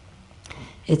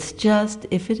 It's just,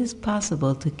 if it is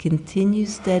possible, to continue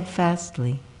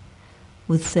steadfastly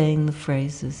with saying the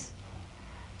phrases.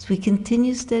 As we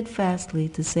continue steadfastly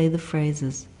to say the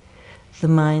phrases, the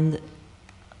mind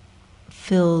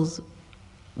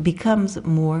becomes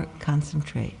more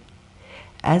concentrated.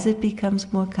 As it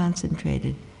becomes more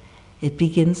concentrated, it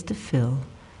begins to fill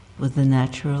with the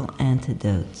natural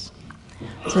antidotes.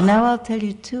 So now I'll tell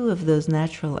you two of those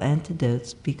natural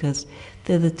antidotes, because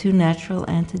they're the two natural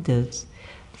antidotes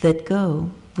that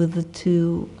go with the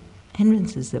two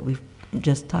hindrances that we've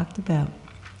just talked about.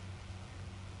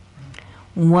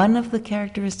 One of the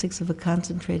characteristics of a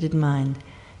concentrated mind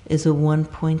is a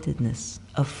one-pointedness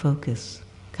of focus.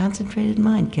 Concentrated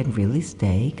mind can really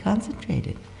stay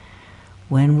concentrated.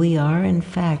 When we are, in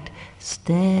fact,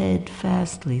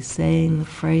 steadfastly saying the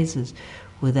phrases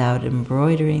without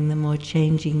embroidering them or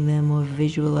changing them or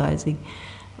visualizing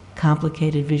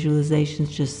complicated visualizations,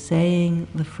 just saying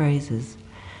the phrases,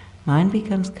 mind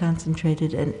becomes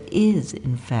concentrated and is,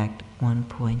 in fact,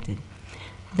 one-pointed.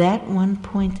 That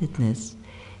one-pointedness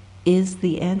is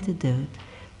the antidote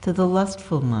to the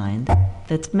lustful mind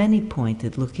that's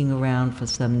many-pointed, looking around for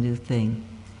some new thing.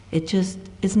 It just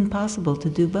isn't possible to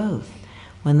do both.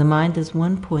 When the mind is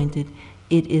one-pointed,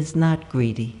 it is not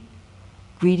greedy.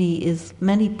 Greedy is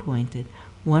many-pointed.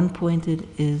 One-pointed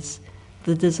is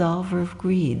the dissolver of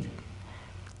greed.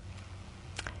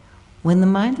 When the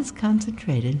mind is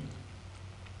concentrated,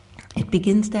 it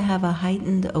begins to have a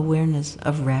heightened awareness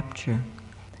of rapture.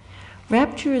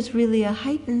 Rapture is really a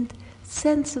heightened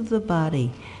sense of the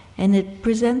body, and it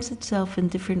presents itself in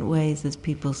different ways as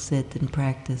people sit and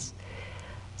practice.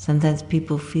 Sometimes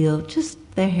people feel just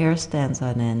their hair stands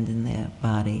on end in their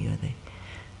body, or they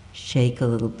shake a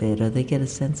little bit, or they get a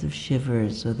sense of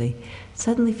shivers, or they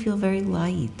suddenly feel very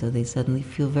light, or they suddenly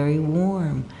feel very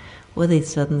warm, or they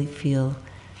suddenly feel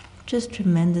just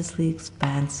tremendously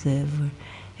expansive. Or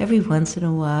every once in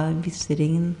a while I'd be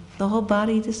sitting and the whole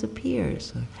body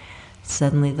disappears, or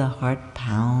suddenly the heart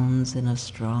pounds in a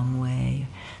strong way,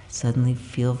 suddenly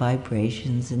feel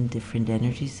vibrations in different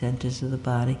energy centers of the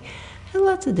body. There are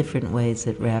lots of different ways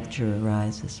that rapture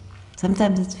arises.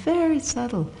 Sometimes it's very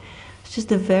subtle. It's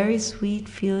just a very sweet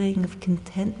feeling of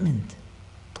contentment,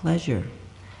 pleasure,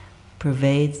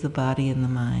 pervades the body and the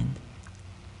mind.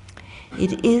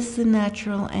 It is the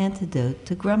natural antidote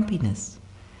to grumpiness.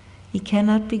 You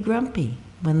cannot be grumpy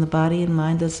when the body and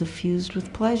mind are suffused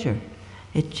with pleasure.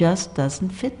 It just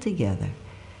doesn't fit together.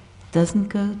 It doesn't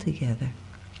go together.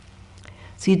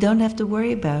 So you don't have to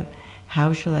worry about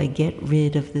how shall I get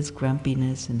rid of this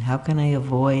grumpiness and how can I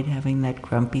avoid having that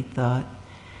grumpy thought.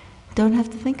 Don't have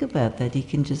to think about that. You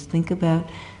can just think about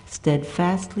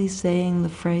steadfastly saying the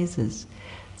phrases.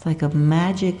 It's like a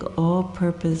magic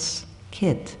all-purpose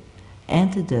kit,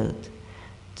 antidote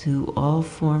to all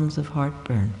forms of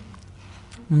heartburn.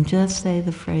 And just say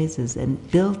the phrases,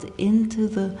 and built into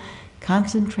the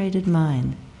concentrated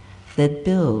mind that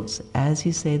builds as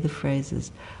you say the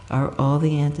phrases are all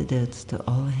the antidotes to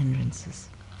all the hindrances.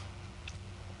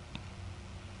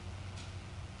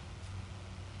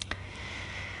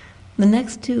 The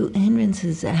next two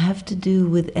hindrances have to do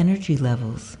with energy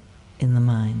levels in the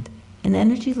mind. And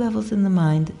energy levels in the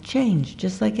mind change,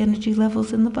 just like energy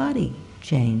levels in the body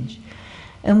change.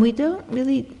 And we don't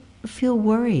really feel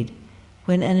worried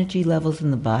when energy levels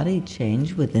in the body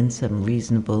change within some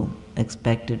reasonable,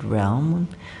 expected realm. When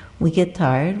we get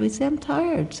tired, we say, I'm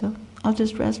tired, so I'll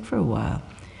just rest for a while.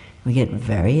 We get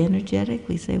very energetic,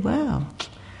 we say, wow,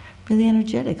 really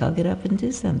energetic, I'll get up and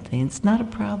do something. It's not a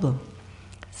problem.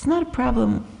 It's not a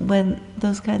problem when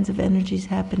those kinds of energies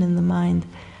happen in the mind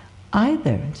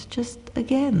either. It's just,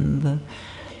 again, the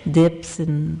dips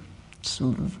and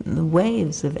the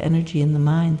waves of energy in the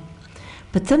mind.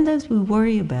 But sometimes we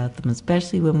worry about them,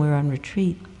 especially when we're on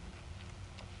retreat,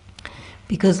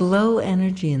 because low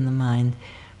energy in the mind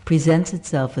presents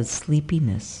itself as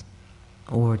sleepiness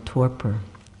or torpor.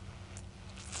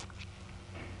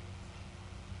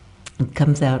 It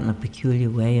comes out in a peculiar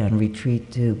way on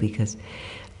retreat too, because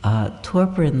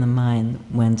torpor in the mind,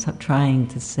 when trying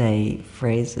to say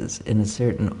phrases in a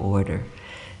certain order,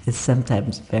 is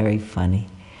sometimes very funny.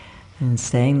 And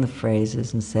saying the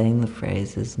phrases and saying the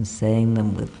phrases and saying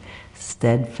them with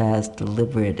steadfast,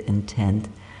 deliberate intent,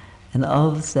 and all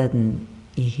of a sudden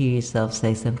you hear yourself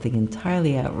say something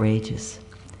entirely outrageous.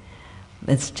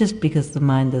 It's just because the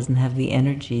mind doesn't have the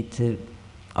energy to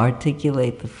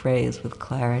articulate the phrase with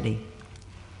clarity.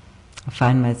 I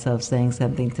find myself saying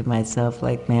something to myself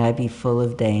like, may I be full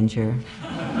of danger.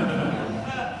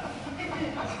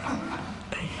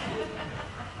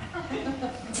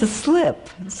 It's a slip.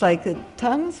 It's like a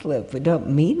tongue slip. We don't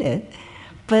mean it,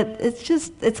 but it's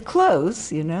just, it's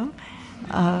close, you know.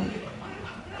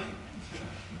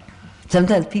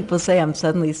 Sometimes people say I'm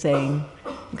suddenly saying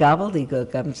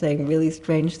gobbledygook. I'm saying really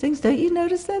strange things. Don't you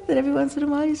notice that every once in a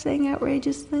while you're saying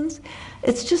outrageous things?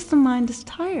 It's just the mind is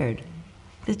tired.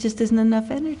 There just isn't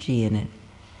enough energy in it.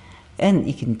 And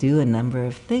you can do a number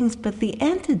of things, but the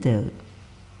antidote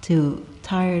to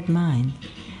tired mind,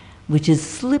 which is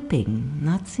slipping,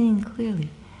 not seeing clearly,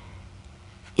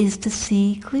 is to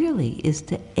see clearly, is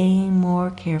to aim more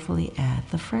carefully at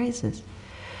the phrases.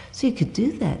 So you could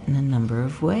do that in a number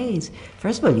of ways.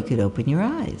 First of all, you could open your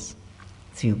eyes.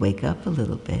 So you wake up a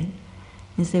little bit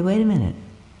and say, wait a minute,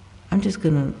 I've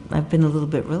been a little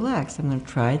bit relaxed. I'm going to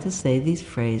try to say these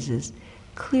phrases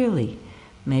clearly,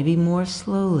 maybe more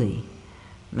slowly,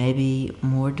 maybe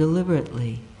more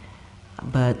deliberately,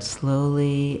 but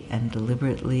slowly and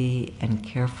deliberately and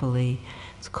carefully.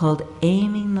 It's called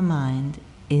aiming the mind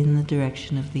in the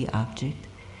direction of the object,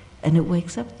 and it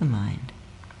wakes up the mind.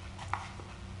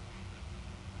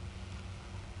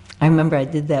 I remember I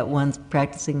did that once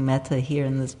practicing metta here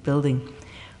in this building.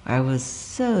 I was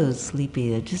so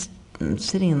sleepy, just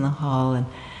sitting in the hall and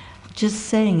just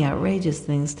saying outrageous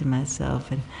things to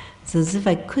myself. And it's as if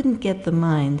I couldn't get the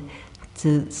mind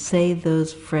to say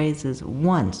those phrases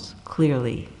once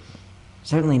clearly,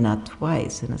 certainly not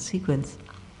twice in a sequence.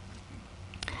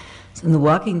 So in the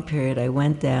walking period, I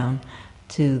went down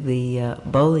to the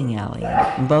bowling alley.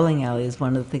 And bowling alley is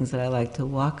one of the things that I like to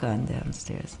walk on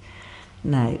downstairs.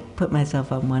 And I put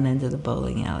myself on one end of the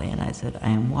bowling alley and I said, I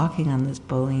am walking on this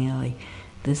bowling alley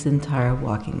this entire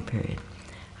walking period.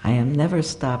 I am never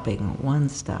stopping one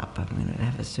stop. I'm going to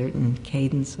have a certain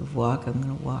cadence of walk. I'm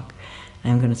going to walk.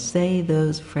 I'm going to say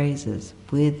those phrases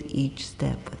with each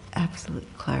step with absolute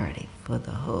clarity for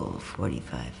the whole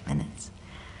 45 minutes.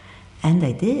 And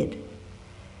I did.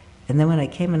 And then when I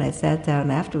came and I sat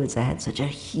down afterwards, I had such a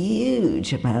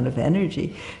huge amount of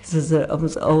energy. This is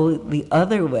almost the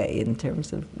other way in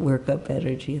terms of work up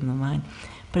energy in the mind.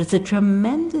 But it's a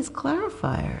tremendous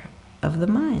clarifier of the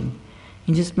mind.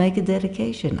 You just make a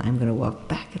dedication. I'm going to walk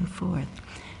back and forth.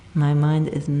 My mind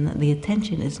is not, the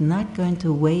attention is not going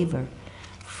to waver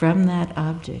from that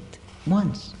object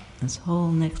once this whole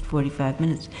next 45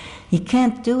 minutes. You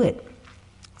can't do it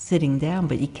sitting down,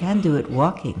 but you can do it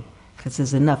walking, because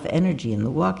there's enough energy in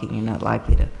the walking. You're not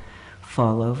likely to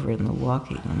fall over in the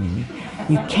walking. I mean,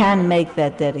 you can make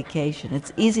that dedication.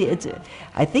 It's easy.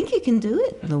 I think you can do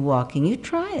it in the walking. You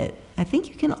try it. I think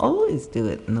you can always do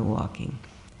it in the walking.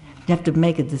 You have to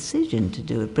make a decision to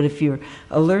do it. But if you're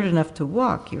alert enough to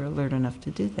walk, you're alert enough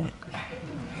to do that.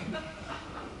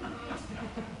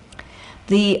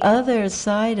 The other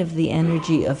side of the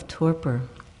energy of torpor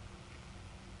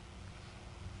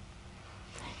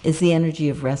is the energy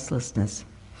of restlessness,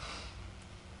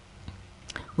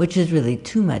 which is really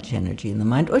too much energy in the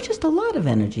mind, or just a lot of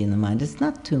energy in the mind. It's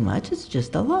not too much, it's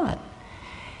just a lot.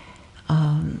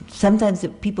 Sometimes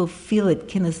people feel it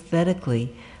kinesthetically.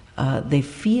 They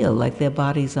feel like their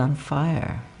body's on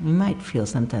fire. You might feel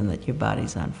sometimes that your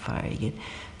body's on fire. You get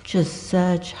just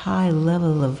such high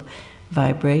level of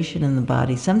vibration in the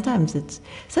body. Sometimes it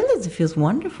feels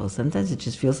wonderful. Sometimes it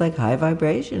just feels like high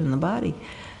vibration in the body.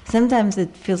 Sometimes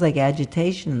it feels like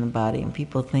agitation in the body, and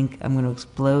people think, I'm going to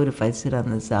explode if I sit on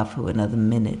the zafu another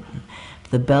minute.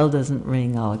 If the bell doesn't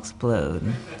ring, I'll explode.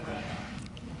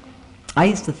 I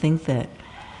used to think that.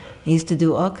 I used to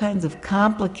do all kinds of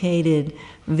complicated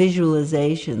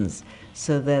visualizations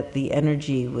so that the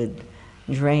energy would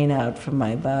drain out from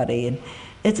my body. And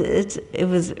it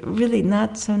was really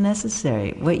not so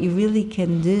necessary. What you really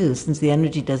can do, since the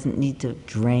energy doesn't need to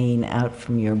drain out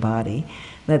from your body,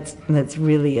 that's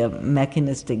really a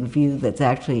mechanistic view. It's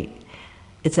actually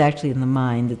in the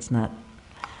mind. It's not,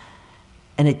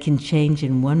 and it can change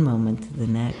in one moment to the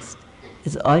next.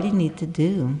 Is all you need to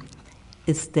do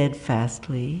is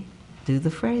steadfastly do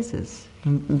the phrases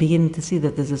and begin to see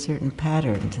that there's a certain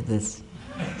pattern to this.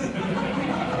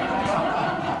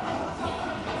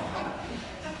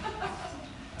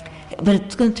 But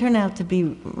it's going to turn out to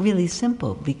be really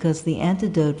simple, because the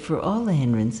antidote for all the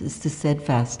hindrances is to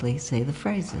steadfastly say the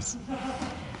phrases.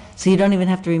 So you don't even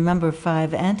have to remember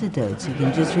 5 antidotes. You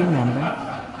can just remember.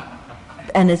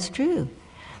 And it's true.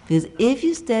 Because if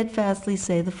you steadfastly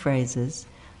say the phrases,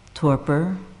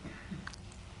 torpor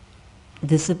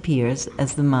disappears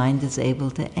as the mind is able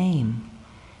to aim.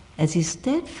 As you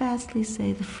steadfastly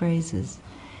say the phrases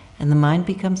and the mind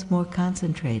becomes more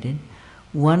concentrated,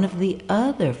 one of the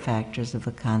other factors of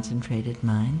a concentrated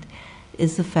mind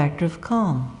is the factor of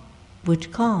calm,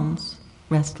 which calms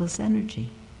restless energy.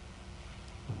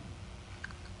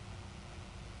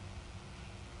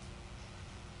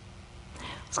 I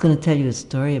was going to tell you a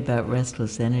story about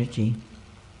restless energy.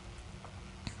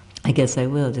 I guess I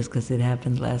will, just because it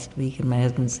happened last week, and my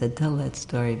husband said, tell that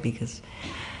story, because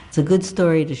it's a good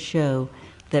story to show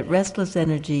that restless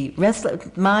energy,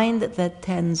 mind that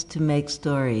tends to make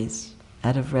stories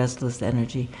out of restless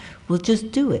energy will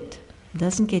just do it. It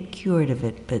doesn't get cured of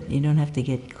it, but you don't have to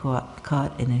get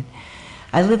caught in it.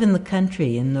 I live in the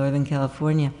country in Northern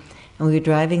California, and we were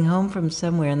driving home from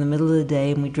somewhere in the middle of the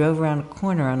day, and we drove around a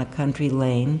corner on a country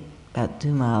lane about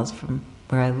 2 miles from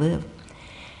where I live.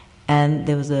 And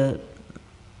there was a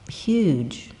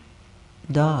huge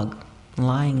dog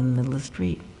lying in the middle of the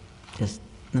street, just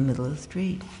in the middle of the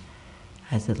street.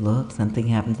 I said, look, something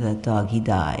happened to that dog. He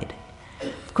died.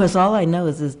 Of course, all I know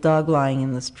is this dog lying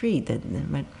in the street,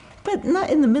 but not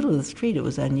in the middle of the street. It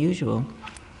was unusual.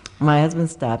 My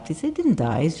husband stopped. He said, he didn't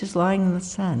die. He's just lying in the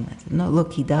sun. I said, no,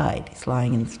 look, he died. He's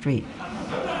lying in the street.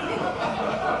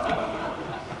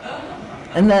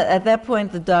 And at that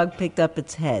point, the dog picked up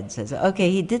its head. Says, okay,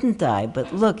 he didn't die,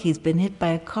 but look, he's been hit by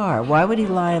a car. Why would he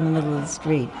lie in the middle of the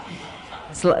street?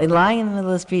 He's lying in the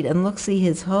middle of the street, and look, see,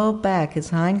 his whole back,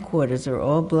 his hindquarters are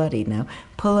all bloody now.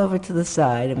 Pull over to the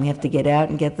side, and we have to get out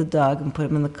and get the dog and put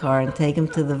him in the car and take him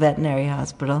to the veterinary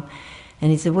hospital.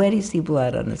 And he said, where do you see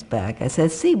blood on his back? I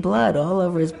said, see blood all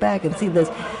over his back, and see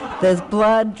there's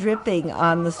blood dripping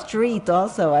on the street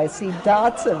also. I see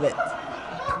dots of it.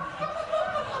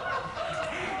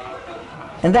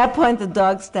 At that point, the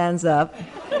dog stands up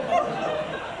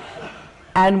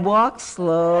and walks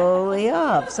slowly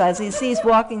up. So as he sees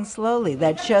walking slowly,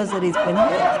 that shows that he's been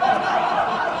hit.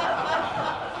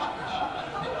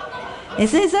 He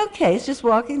says, okay, it's just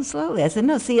walking slowly. I said,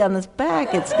 no, see, on his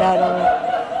back, it's got all...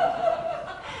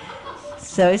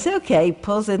 So he said, okay, he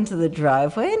pulls into the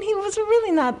driveway, and he was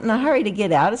really not in a hurry to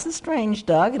get out. It's a strange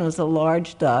dog, and it was a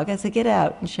large dog. I said, get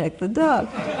out and check the dog.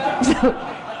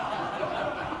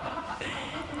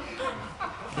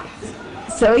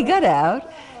 So he got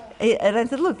out, and I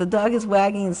said, look, the dog is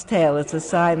wagging its tail. It's a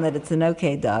sign that it's an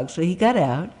okay dog. So he got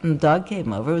out, and the dog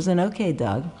came over. It was an okay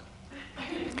dog.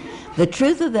 The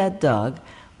truth of that dog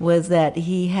was that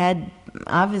he had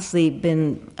obviously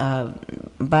been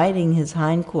biting his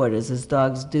hindquarters, as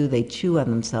dogs do. They chew on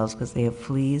themselves because they have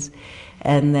fleas.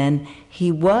 And then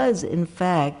he was, in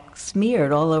fact,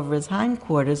 smeared all over his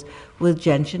hindquarters with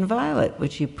gentian violet,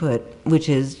 which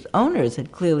his owners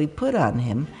had clearly put on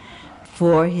him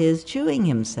for his chewing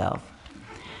himself.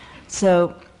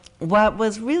 So what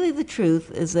was really the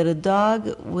truth is that a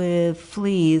dog with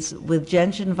fleas with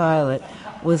gentian violet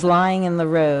was lying in the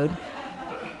road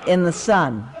in the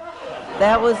sun.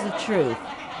 That was the truth.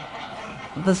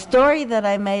 The story that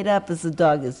I made up is the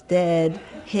dog is dead,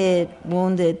 hit,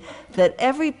 wounded, that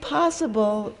every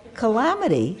possible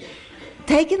calamity,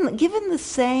 given the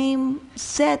same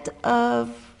set of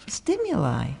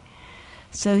stimuli.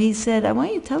 So he said, I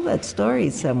want you to tell that story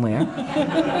somewhere.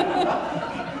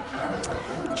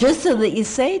 Just so that you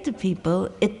say to people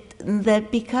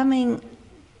that becoming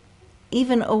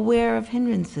even aware of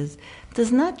hindrances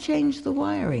does not change the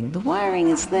wiring. The wiring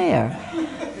is there.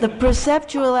 The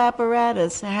perceptual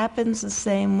apparatus happens the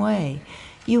same way.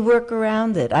 You work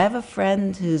around it. I have a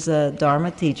friend who's a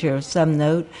Dharma teacher of some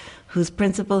note whose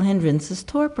principal hindrance is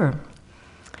torpor.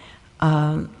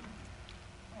 I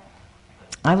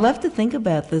love to think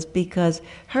about this because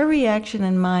her reaction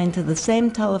and mine to the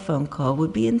same telephone call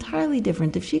would be entirely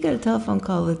different if she got a telephone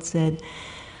call that said,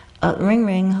 ring,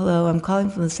 ring, hello, I'm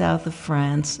calling from the south of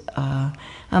France.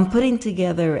 I'm putting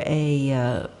together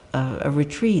a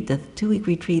retreat, a 2-week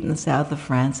retreat in the south of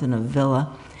France in a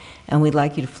villa, and we'd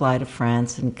like you to fly to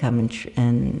France and come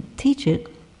and teach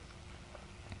it.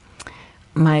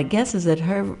 My guess is that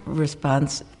her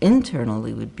response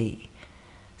internally would be,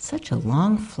 such a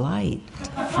long flight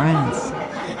to France.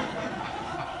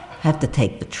 Have to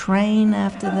take the train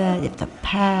after that, you have to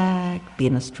pack, be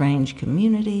in a strange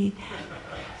community.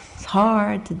 It's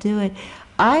hard to do it.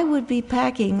 I would be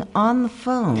packing on the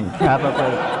phone,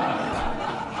 probably.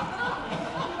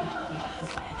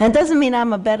 And it doesn't mean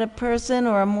I'm a better person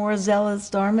or a more zealous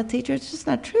Dharma teacher. It's just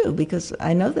not true, because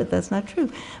I know that that's not true.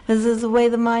 This is the way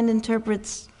the mind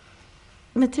interprets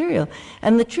material.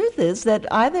 And the truth is that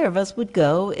either of us would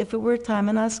go if it were a time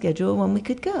in our schedule when we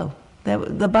could go.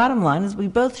 The bottom line is we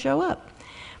both show up.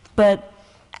 But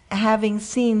having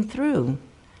seen through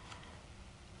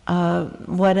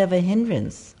whatever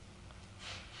hindrance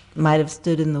might have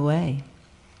stood in the way.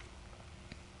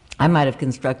 I might have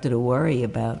constructed a worry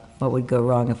about what would go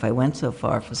wrong if I went so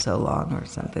far for so long or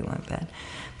something like that.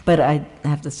 But I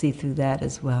have to see through that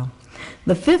as well.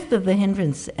 The fifth of the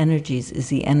hindrance energies is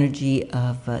the energy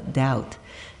of doubt.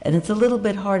 And it's a little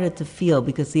bit harder to feel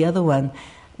because the other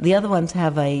ones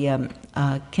have a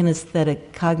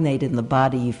kinesthetic cognate in the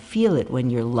body. You feel it when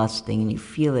you're lusting, and you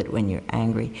feel it when you're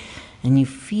angry, and you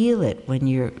feel it when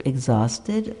you're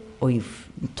exhausted or you're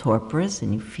torporous,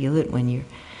 and you feel it when you're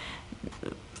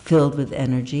filled with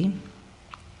energy.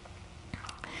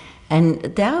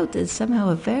 And doubt is somehow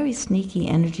a very sneaky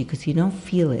energy because you don't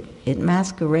feel it. It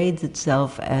masquerades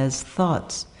itself as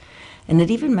thoughts. And it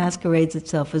even masquerades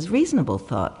itself as reasonable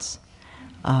thoughts.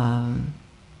 I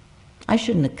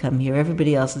shouldn't have come here.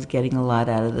 Everybody else is getting a lot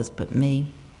out of this but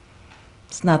me.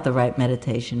 It's not the right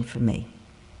meditation for me.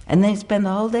 And they spend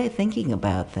the whole day thinking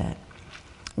about that.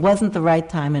 It wasn't the right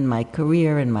time in my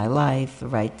career, in my life, the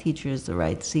right teachers, the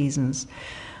right seasons.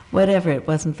 Whatever, it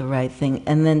wasn't the right thing,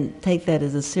 and then take that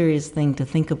as a serious thing to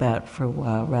think about for a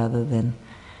while rather than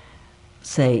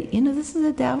say, this is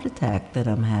a doubt attack that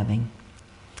I'm having.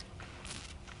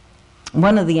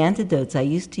 One of the antidotes I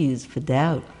used to use for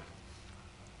doubt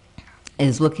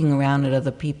is looking around at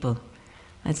other people.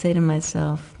 I'd say to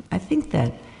myself, I think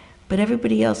that, but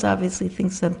everybody else obviously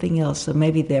thinks something else, so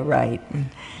maybe they're right. And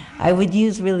I would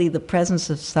use really the presence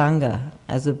of Sangha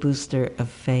as a booster of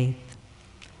faith.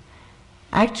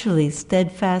 Actually,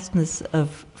 steadfastness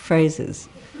of phrases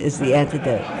is the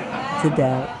antidote to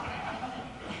doubt.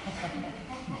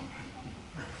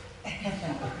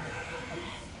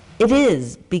 It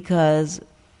is because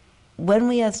when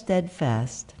we are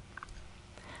steadfast,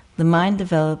 the mind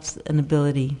develops an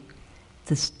ability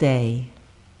to stay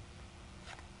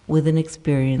with an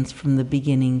experience from the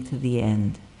beginning to the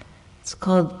end. It's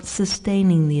called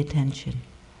sustaining the attention.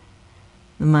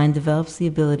 the mind develops the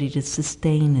ability to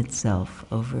sustain itself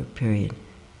over a period.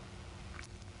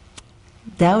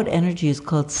 Doubt energy is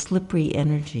called slippery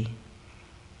energy.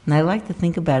 And I like to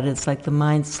think about it, it's like the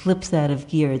mind slips out of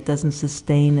gear, it doesn't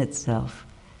sustain itself.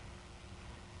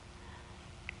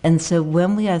 And so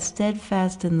when we are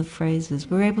steadfast in the phrases,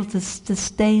 we're able to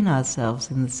sustain ourselves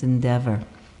in this endeavor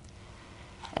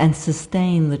and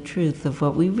sustain the truth of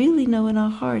what we really know in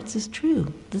our hearts is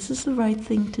true. This is the right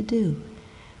thing to do.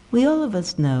 We, all of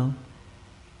us, know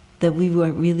that we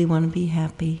really want to be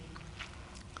happy,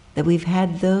 that we've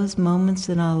had those moments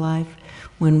in our life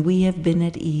when we have been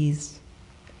at ease,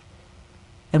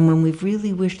 and when we've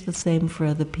really wished the same for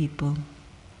other people,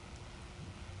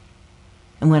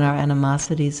 and when our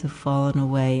animosities have fallen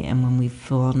away, and when we've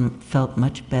felt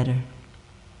much better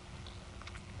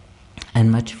and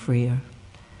much freer.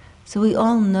 So we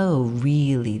all know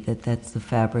really that that's the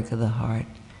fabric of the heart.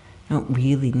 We don't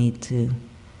really need to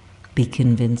be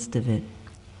convinced of it.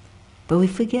 But we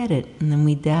forget it, and then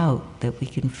we doubt that we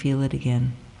can feel it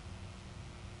again.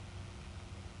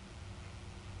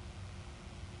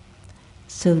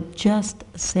 So just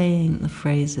saying the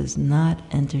phrases, not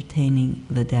entertaining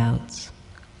the doubts.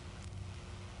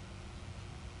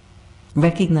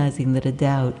 Recognizing that a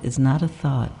doubt is not a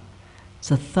thought.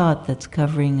 It's a thought that's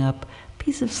covering up a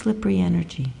piece of slippery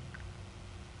energy.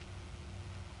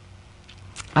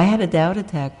 I had a doubt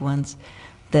attack once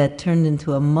that turned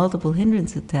into a multiple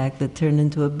hindrance attack that turned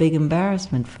into a big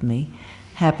embarrassment for me.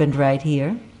 Happened right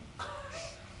here.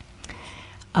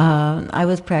 I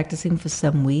was practicing for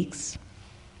some weeks.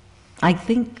 I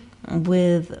think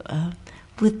with a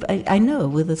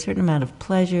certain amount of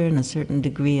pleasure and a certain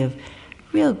degree of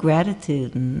real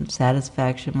gratitude and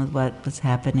satisfaction with what was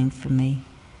happening for me.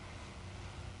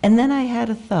 And then I had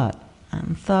a thought.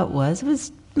 Thought was, it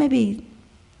was maybe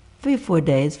 3 or 4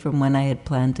 days from when I had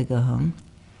planned to go home.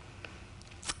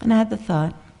 And I had the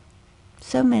thought,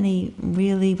 so many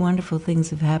really wonderful things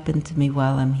have happened to me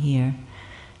while I'm here.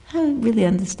 I really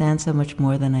understand so much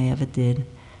more than I ever did.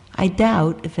 I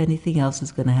doubt if anything else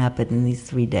is going to happen in these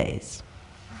 3 days.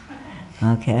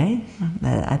 Okay?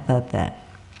 I thought that.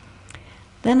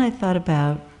 Then I thought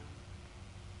about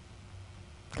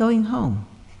going home.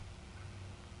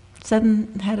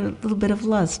 Suddenly had a little bit of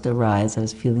lust arise. I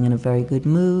was feeling in a very good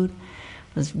mood.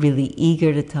 I was really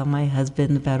eager to tell my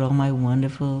husband about all my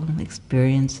wonderful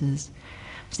experiences.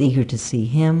 I was eager to see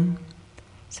him.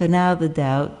 So now the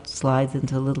doubt slides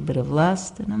into a little bit of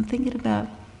lust, and I'm thinking about,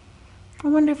 I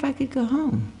wonder if I could go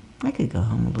home. I could go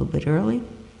home a little bit early,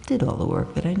 did all the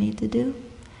work that I need to do.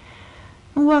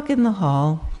 I walk in the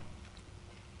hall.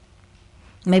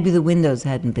 Maybe the windows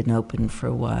hadn't been open for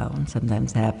a while, and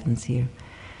sometimes happens here.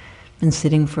 Been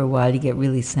sitting for a while, you get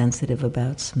really sensitive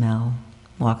about smell.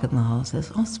 Walk in the hall,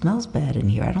 says, oh, it smells bad in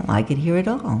here. I don't like it here at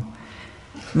all.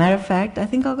 Matter of fact, I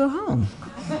think I'll go home.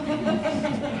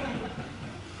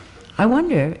 I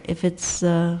wonder if it's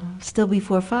still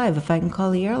before 5, if I can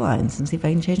call the airlines and see if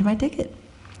I can change my ticket.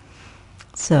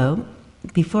 So,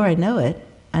 before I know it,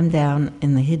 I'm down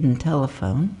in the hidden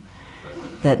telephone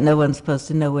that no one's supposed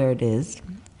to know where it is.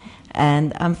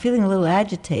 And I'm feeling a little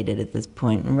agitated at this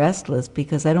point and restless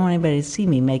because I don't want anybody to see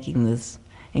me making this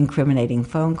incriminating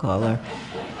phone call or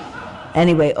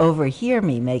anyway overhear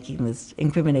me making this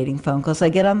incriminating phone call. So I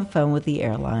get on the phone with the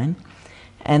airline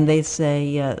and they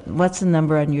say, what's the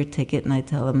number on your ticket? And I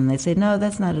tell them, and they say, no,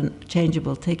 that's not a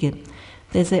changeable ticket.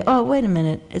 They say, oh, wait a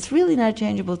minute, it's really not a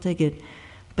changeable ticket,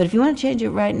 but if you want to change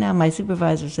it right now, my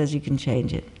supervisor says you can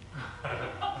change it.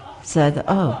 So I thought,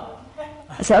 oh.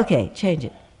 I said, okay, change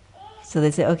it. So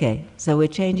they say, okay, so we're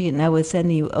changing it, now we're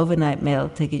sending you overnight mail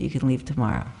ticket, you can leave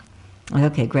tomorrow. I'm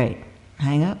like, okay, great.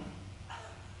 Hang up.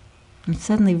 And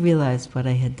suddenly realized what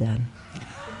I had done.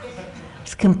 I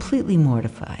was completely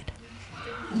mortified.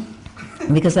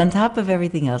 Because on top of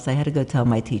everything else, I had to go tell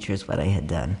my teachers what I had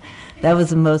done. That was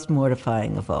the most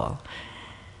mortifying of all.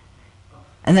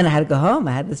 And then I had to go home,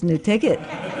 I had this new ticket. I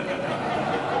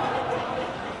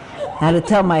had to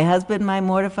tell my husband my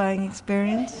mortifying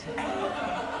experience.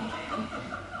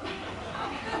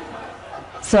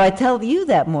 So I tell you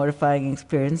that mortifying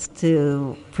experience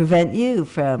to prevent you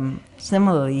from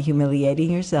similarly humiliating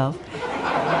yourself.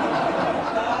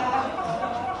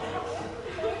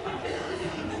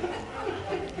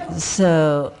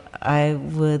 So I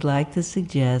would like to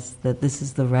suggest that this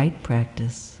is the right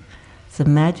practice. It's a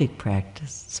magic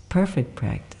practice. It's a perfect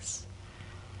practice.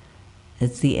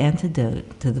 It's the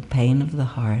antidote to the pain of the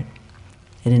heart.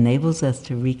 It enables us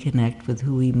to reconnect with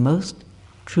who we most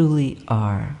truly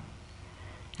are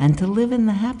and to live in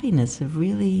the happiness of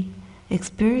really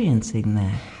experiencing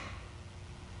that.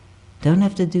 Don't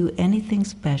have to do anything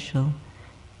special.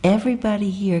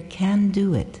 Everybody here can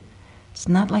do it. It's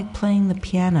not like playing the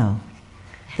piano,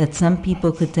 that some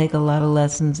people could take a lot of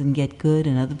lessons and get good,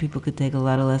 and other people could take a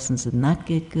lot of lessons and not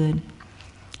get good.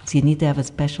 So you need to have a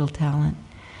special talent.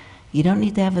 You don't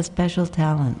need to have a special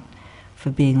talent for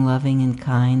being loving and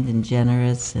kind and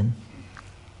generous and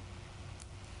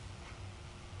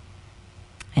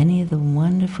any of the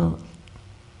wonderful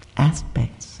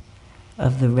aspects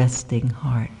of the resting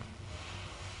heart.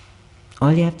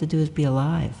 All you have to do is be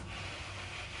alive.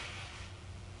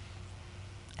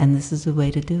 And this is a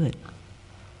way to do it.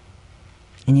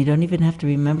 And you don't even have to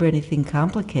remember anything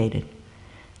complicated.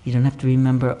 You don't have to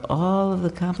remember all of the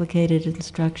complicated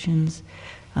instructions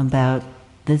about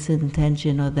this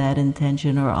intention or that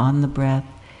intention or on the breath.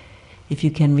 If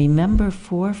you can remember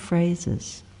 4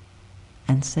 phrases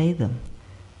and say them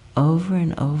over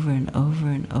and over and over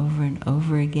and over and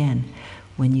over again,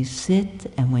 when you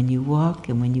sit and when you walk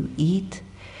and when you eat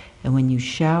and when you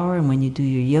shower and when you do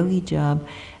your yogi job,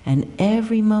 and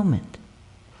every moment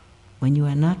when you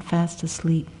are not fast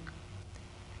asleep.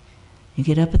 You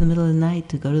get up in the middle of the night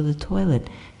to go to the toilet,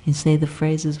 you say the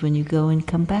phrases when you go and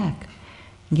come back.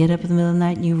 You get up in the middle of the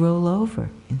night and you roll over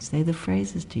and say the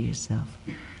phrases to yourself.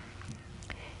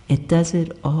 It does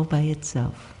it all by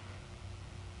itself.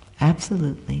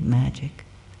 Absolutely magic.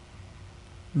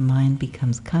 The mind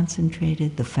becomes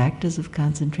concentrated, the factors of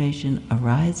concentration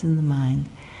arise in the mind.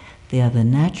 They are the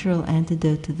natural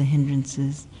antidote to the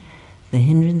hindrances. The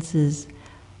hindrances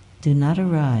do not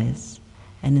arise,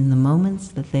 and in the moments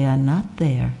that they are not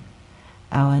there,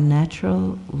 our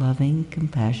natural, loving,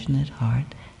 compassionate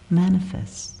heart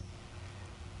manifests.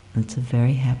 It's a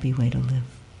very happy way to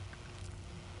live.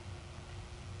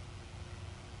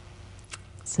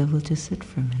 So we'll just sit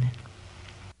for a minute.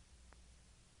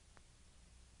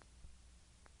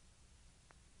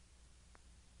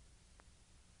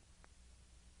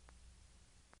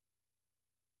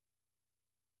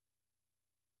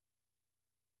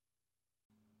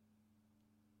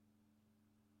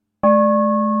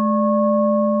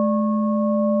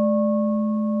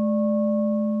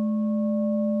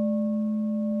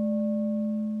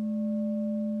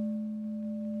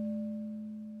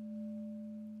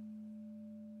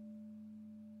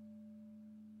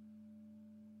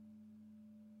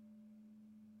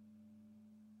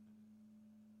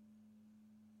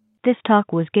 This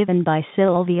talk was given by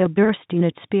Sylvia Boorstein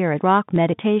at Spirit Rock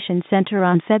Meditation Center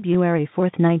on February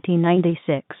 4,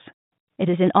 1996. It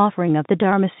is an offering of the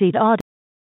Dharma Seed Audit.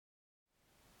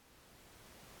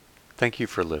 Thank you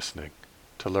for listening.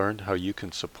 To learn how you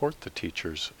can support the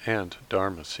teachers and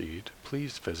Dharma Seed,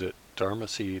 please visit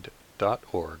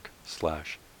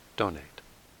dharmaseed.org/donate.